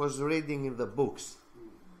that I was reading in the books,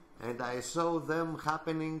 and I saw them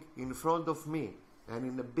happening in front of me, and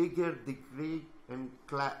in a bigger degree and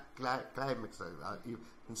climax,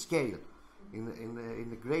 in scale, in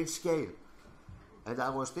a great scale. And I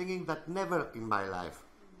was thinking that never in my life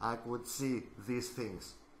I could see these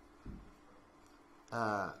things.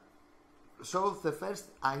 So the first,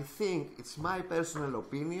 I think, it's my personal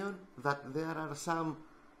opinion that there are some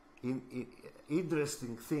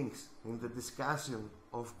interesting things in the discussion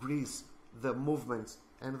of Greece, the movements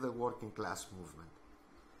and the working class movement.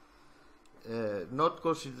 Not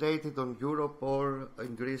concentrated on Europe or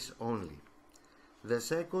in Greece only. The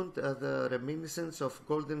second, the reminiscence of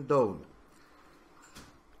Golden Dawn.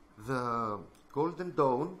 The Golden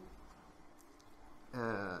Dawn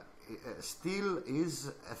still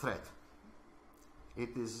is a threat.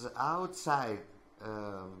 It is outside.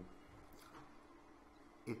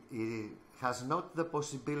 It has not the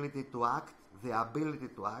possibility to act, the ability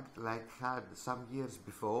to act like it had some years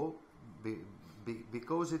before,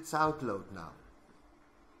 because it's outlawed now.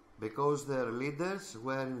 Because their leaders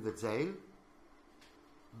were in the jail,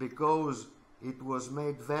 because it was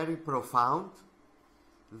made very profound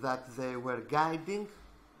that they were guiding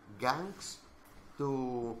gangs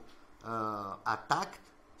to attack,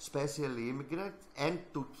 especially immigrants, and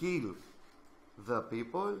to kill the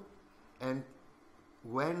people, and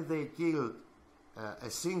when they killed a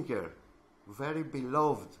singer very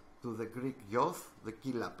beloved to the Greek youth, the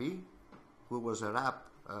Kilapi, who was a rap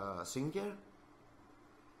singer,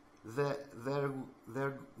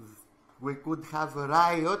 we could have a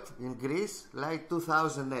riot in Greece like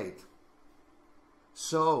 2008.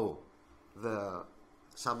 So the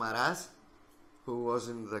Samaras, who was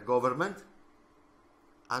in the government,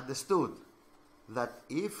 understood that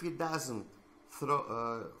if he doesn't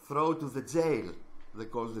throw to the jail the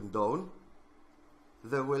Golden Dawn,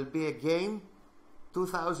 there will be again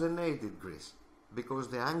 2008 in Greece, because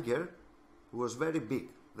the anger was very big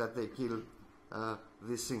that they killed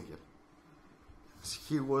this singer.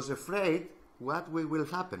 He was afraid what will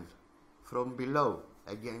happen from below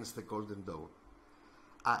against the Golden Dawn.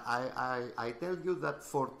 I tell you that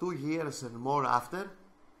for 2 years and more after,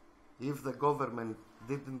 if the government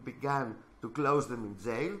didn't begin to close them in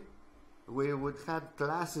jail, we would have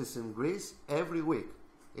classes in Greece every week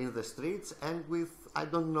in the streets and with, I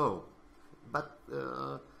don't know, but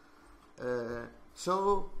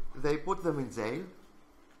so they put them in jail.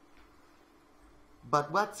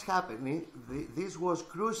 But what's happening, this was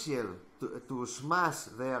crucial to smash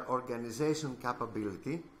their organization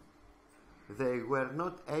capability. They were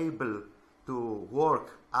not able to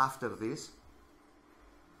work after this.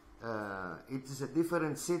 It is a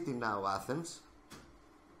different city now, Athens,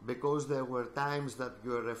 because there were times that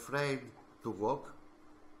you were afraid to walk.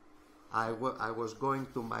 I was going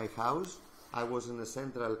to my house. I was in the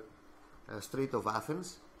central street of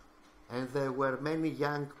Athens, and there were many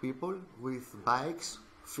young people with bikes,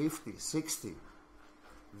 50, 60,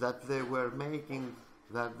 that they were making,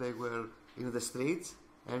 that they were in the streets,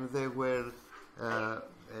 and they were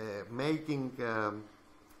making,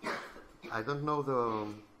 I don't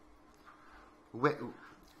know,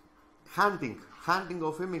 hunting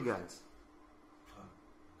of immigrants.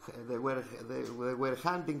 They were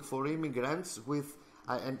hunting for immigrants with,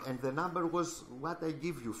 and the number was what I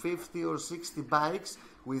give you, 50 or 60 bikes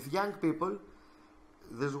with young people.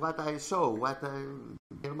 This is what I saw,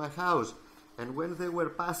 in my house. And when they were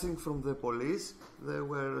passing from the police, they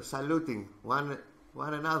were saluting one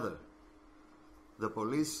another. The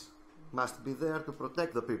police must be there to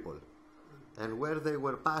protect the people. And where they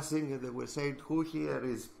were passing, they were saying, who here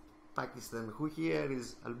is Pakistan, who here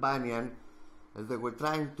is Albanian, and they were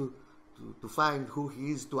trying to find who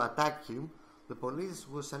he is to attack him. The police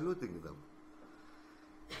was saluting them.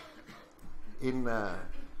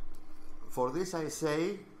 For this I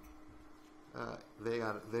say,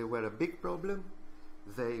 they were a big problem.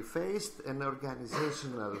 They faced an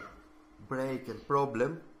organizational break and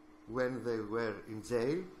problem when they were in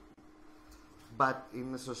jail. But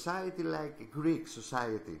in a society like a Greek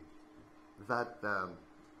society, that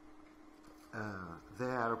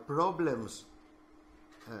there are problems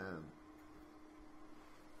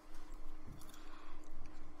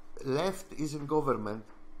left is in government,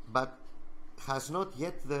 but has not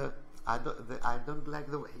yet I don't like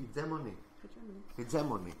the hegemony.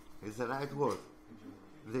 Hegemony is the right word.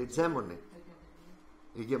 The hegemony,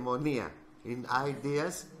 hegemonia in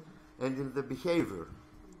ideas and in the behavior,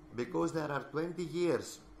 because there are 20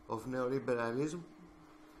 years of neoliberalism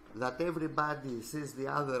that everybody sees the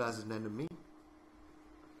other as an enemy,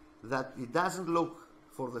 that it doesn't look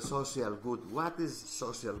for the social good. What is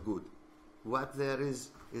social good? What there is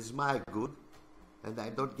my good, and I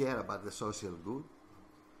don't care about the social good.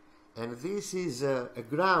 And this is a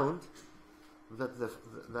ground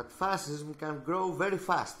that fascism can grow very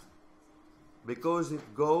fast, because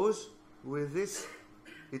it goes with this,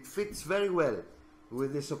 it fits very well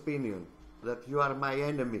with this opinion that you are my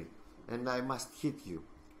enemy and I must hit you.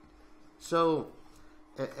 So,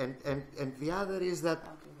 and the other is that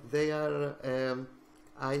they are,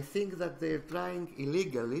 I think that they're trying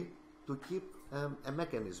illegally to keep a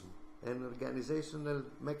mechanism, an organizational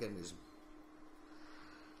mechanism.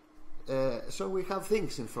 So we have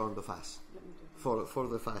things in front of us for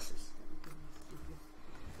the fascists.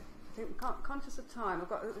 I think, conscious of time,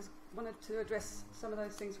 wanted to address some of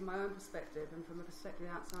those things from my own perspective and from a perspective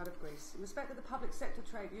outside of Greece. In respect of the public sector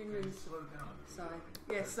trade unions,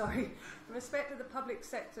 In respect of the public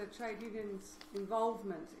sector trade unions'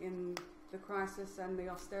 involvement in the crisis and the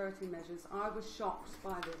austerity measures, I was shocked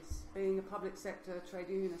by this. Being a public sector trade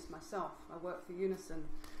unionist myself, I work for Unison.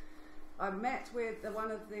 I met with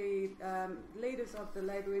one of the leaders of the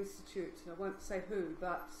Labour Institute, I won't say who,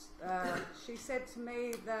 but she said to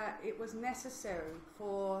me that it was necessary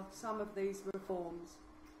for some of these reforms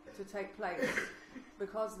to take place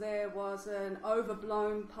because there was an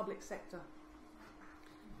overblown public sector.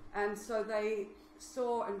 And so they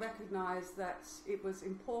saw and recognised that it was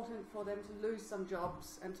important for them to lose some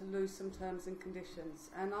jobs and to lose some terms and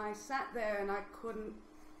conditions. And I sat there and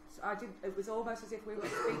it was almost as if we were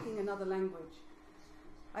speaking another language.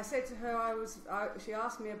 I said to her, she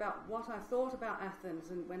asked me about what I thought about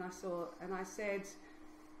Athens, and I said,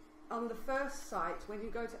 on the first sight, when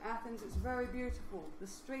you go to Athens, it's very beautiful. The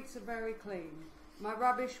streets are very clean. My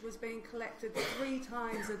rubbish was being collected 3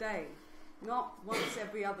 times a day. Not once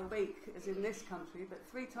every other week, as in this country, but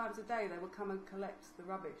 3 times a day they would come and collect the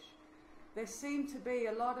rubbish. There seemed to be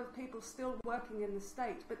a lot of people still working in the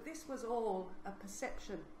state, but this was all a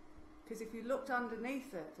perception. Because if you looked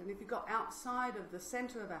underneath it, and if you got outside of the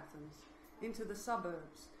centre of Athens, into the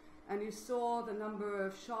suburbs, and you saw the number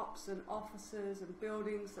of shops and offices and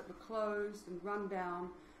buildings that were closed and run down,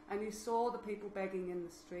 and you saw the people begging in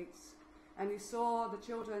the streets, and you saw the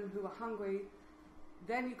children who were hungry,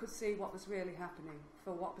 then you could see what was really happening,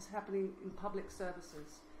 for what was happening in public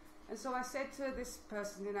services. And so I said to this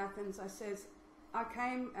person in Athens, I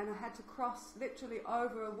came and I had to cross literally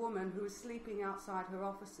over a woman who was sleeping outside her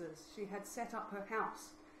offices. She had set up her house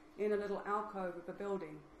in a little alcove of a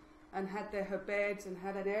building and had there her beds and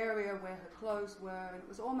had an area where her clothes were, and it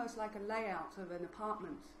was almost like a layout of an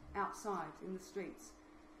apartment outside in the streets.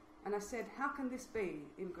 And I said, how can this be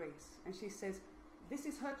in Greece? And she says, this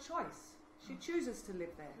is her choice. She chooses to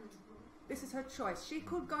live there. This is her choice. She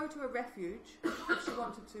could go to a refuge if she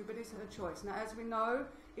wanted to, but it's her choice. Now, as we know,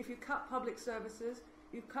 if you cut public services,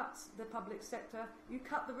 you cut the public sector, you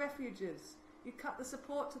cut the refuges, you cut the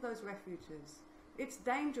support to those refuges. It's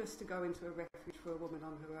dangerous to go into a refuge for a woman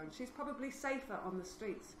on her own. She's probably safer on the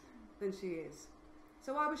streets than she is.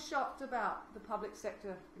 So I was shocked about the public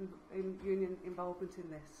sector in union involvement in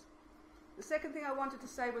this. The second thing I wanted to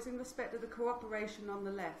say was in respect of the cooperation on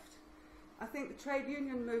the left. I think the trade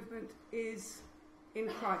union movement is in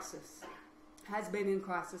crisis, has been in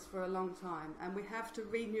crisis for a long time, and we have to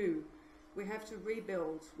renew, we have to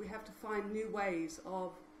rebuild, we have to find new ways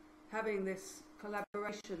of having this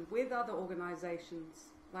collaboration with other organisations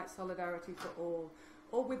like Solidarity for All,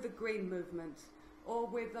 or with the Green Movement, or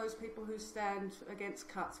with those people who stand against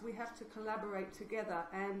cuts. We have to collaborate together,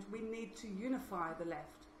 and we need to unify the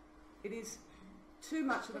left. It is too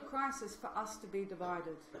much of a crisis for us to be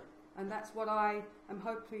divided. And that's what I am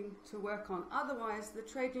hoping to work on. Otherwise, the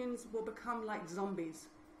trade unions will become like zombies.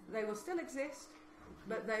 They will still exist,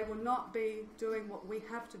 but they will not be doing what we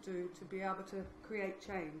have to do to be able to create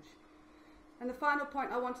change. And the final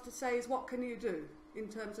point I wanted to say is, what can you do in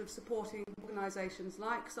terms of supporting organisations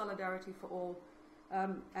like Solidarity for All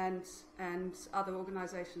and other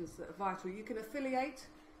organisations that are vital? You can affiliate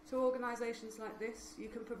to organisations like this. You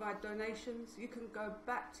can provide donations. You can go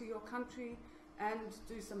back to your country and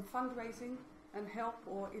do some fundraising and help,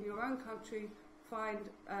 or in your own country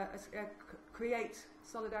create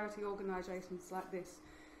solidarity organisations like this.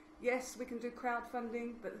 Yes, we can do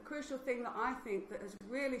crowdfunding, but the crucial thing that I think that has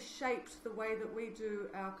really shaped the way that we do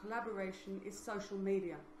our collaboration is social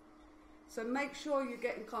media. So make sure you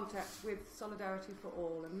get in contact with Solidarity for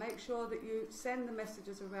All, and make sure that you send the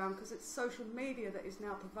messages around, because it's social media that is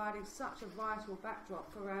now providing such a vital backdrop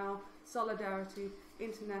for our solidarity,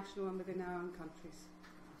 international and within our own countries.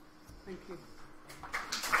 Thank you.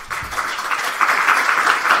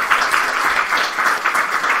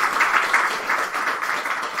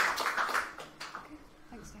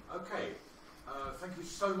 Thanks, Dave. Okay, thank you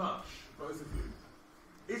so much, both of you.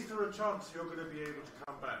 Is there a chance you're going to be able to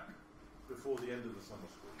come back before the end of the summer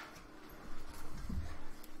school?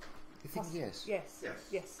 I think yes. Yes. Yes.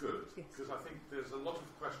 Yes. Good. Because I think there's a lot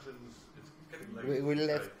of questions. It's getting late. We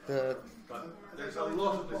left. But there's a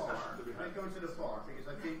lot of discussion to be had. I go to the bar because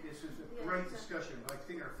I think this is a great discussion. I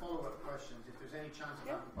think our follow-up questions, if there's any chance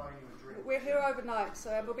of buying you a drink. We're here overnight,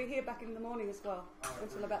 so we'll be here back in the morning as well,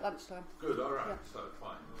 until about lunchtime. Good. All right. Yeah. So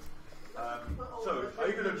fine. So, are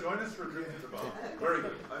you going to join us for a drink at the bar? Very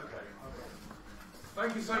good. Okay.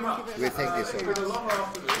 Thank you so much. We thank you so much. It's been a long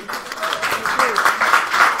afternoon.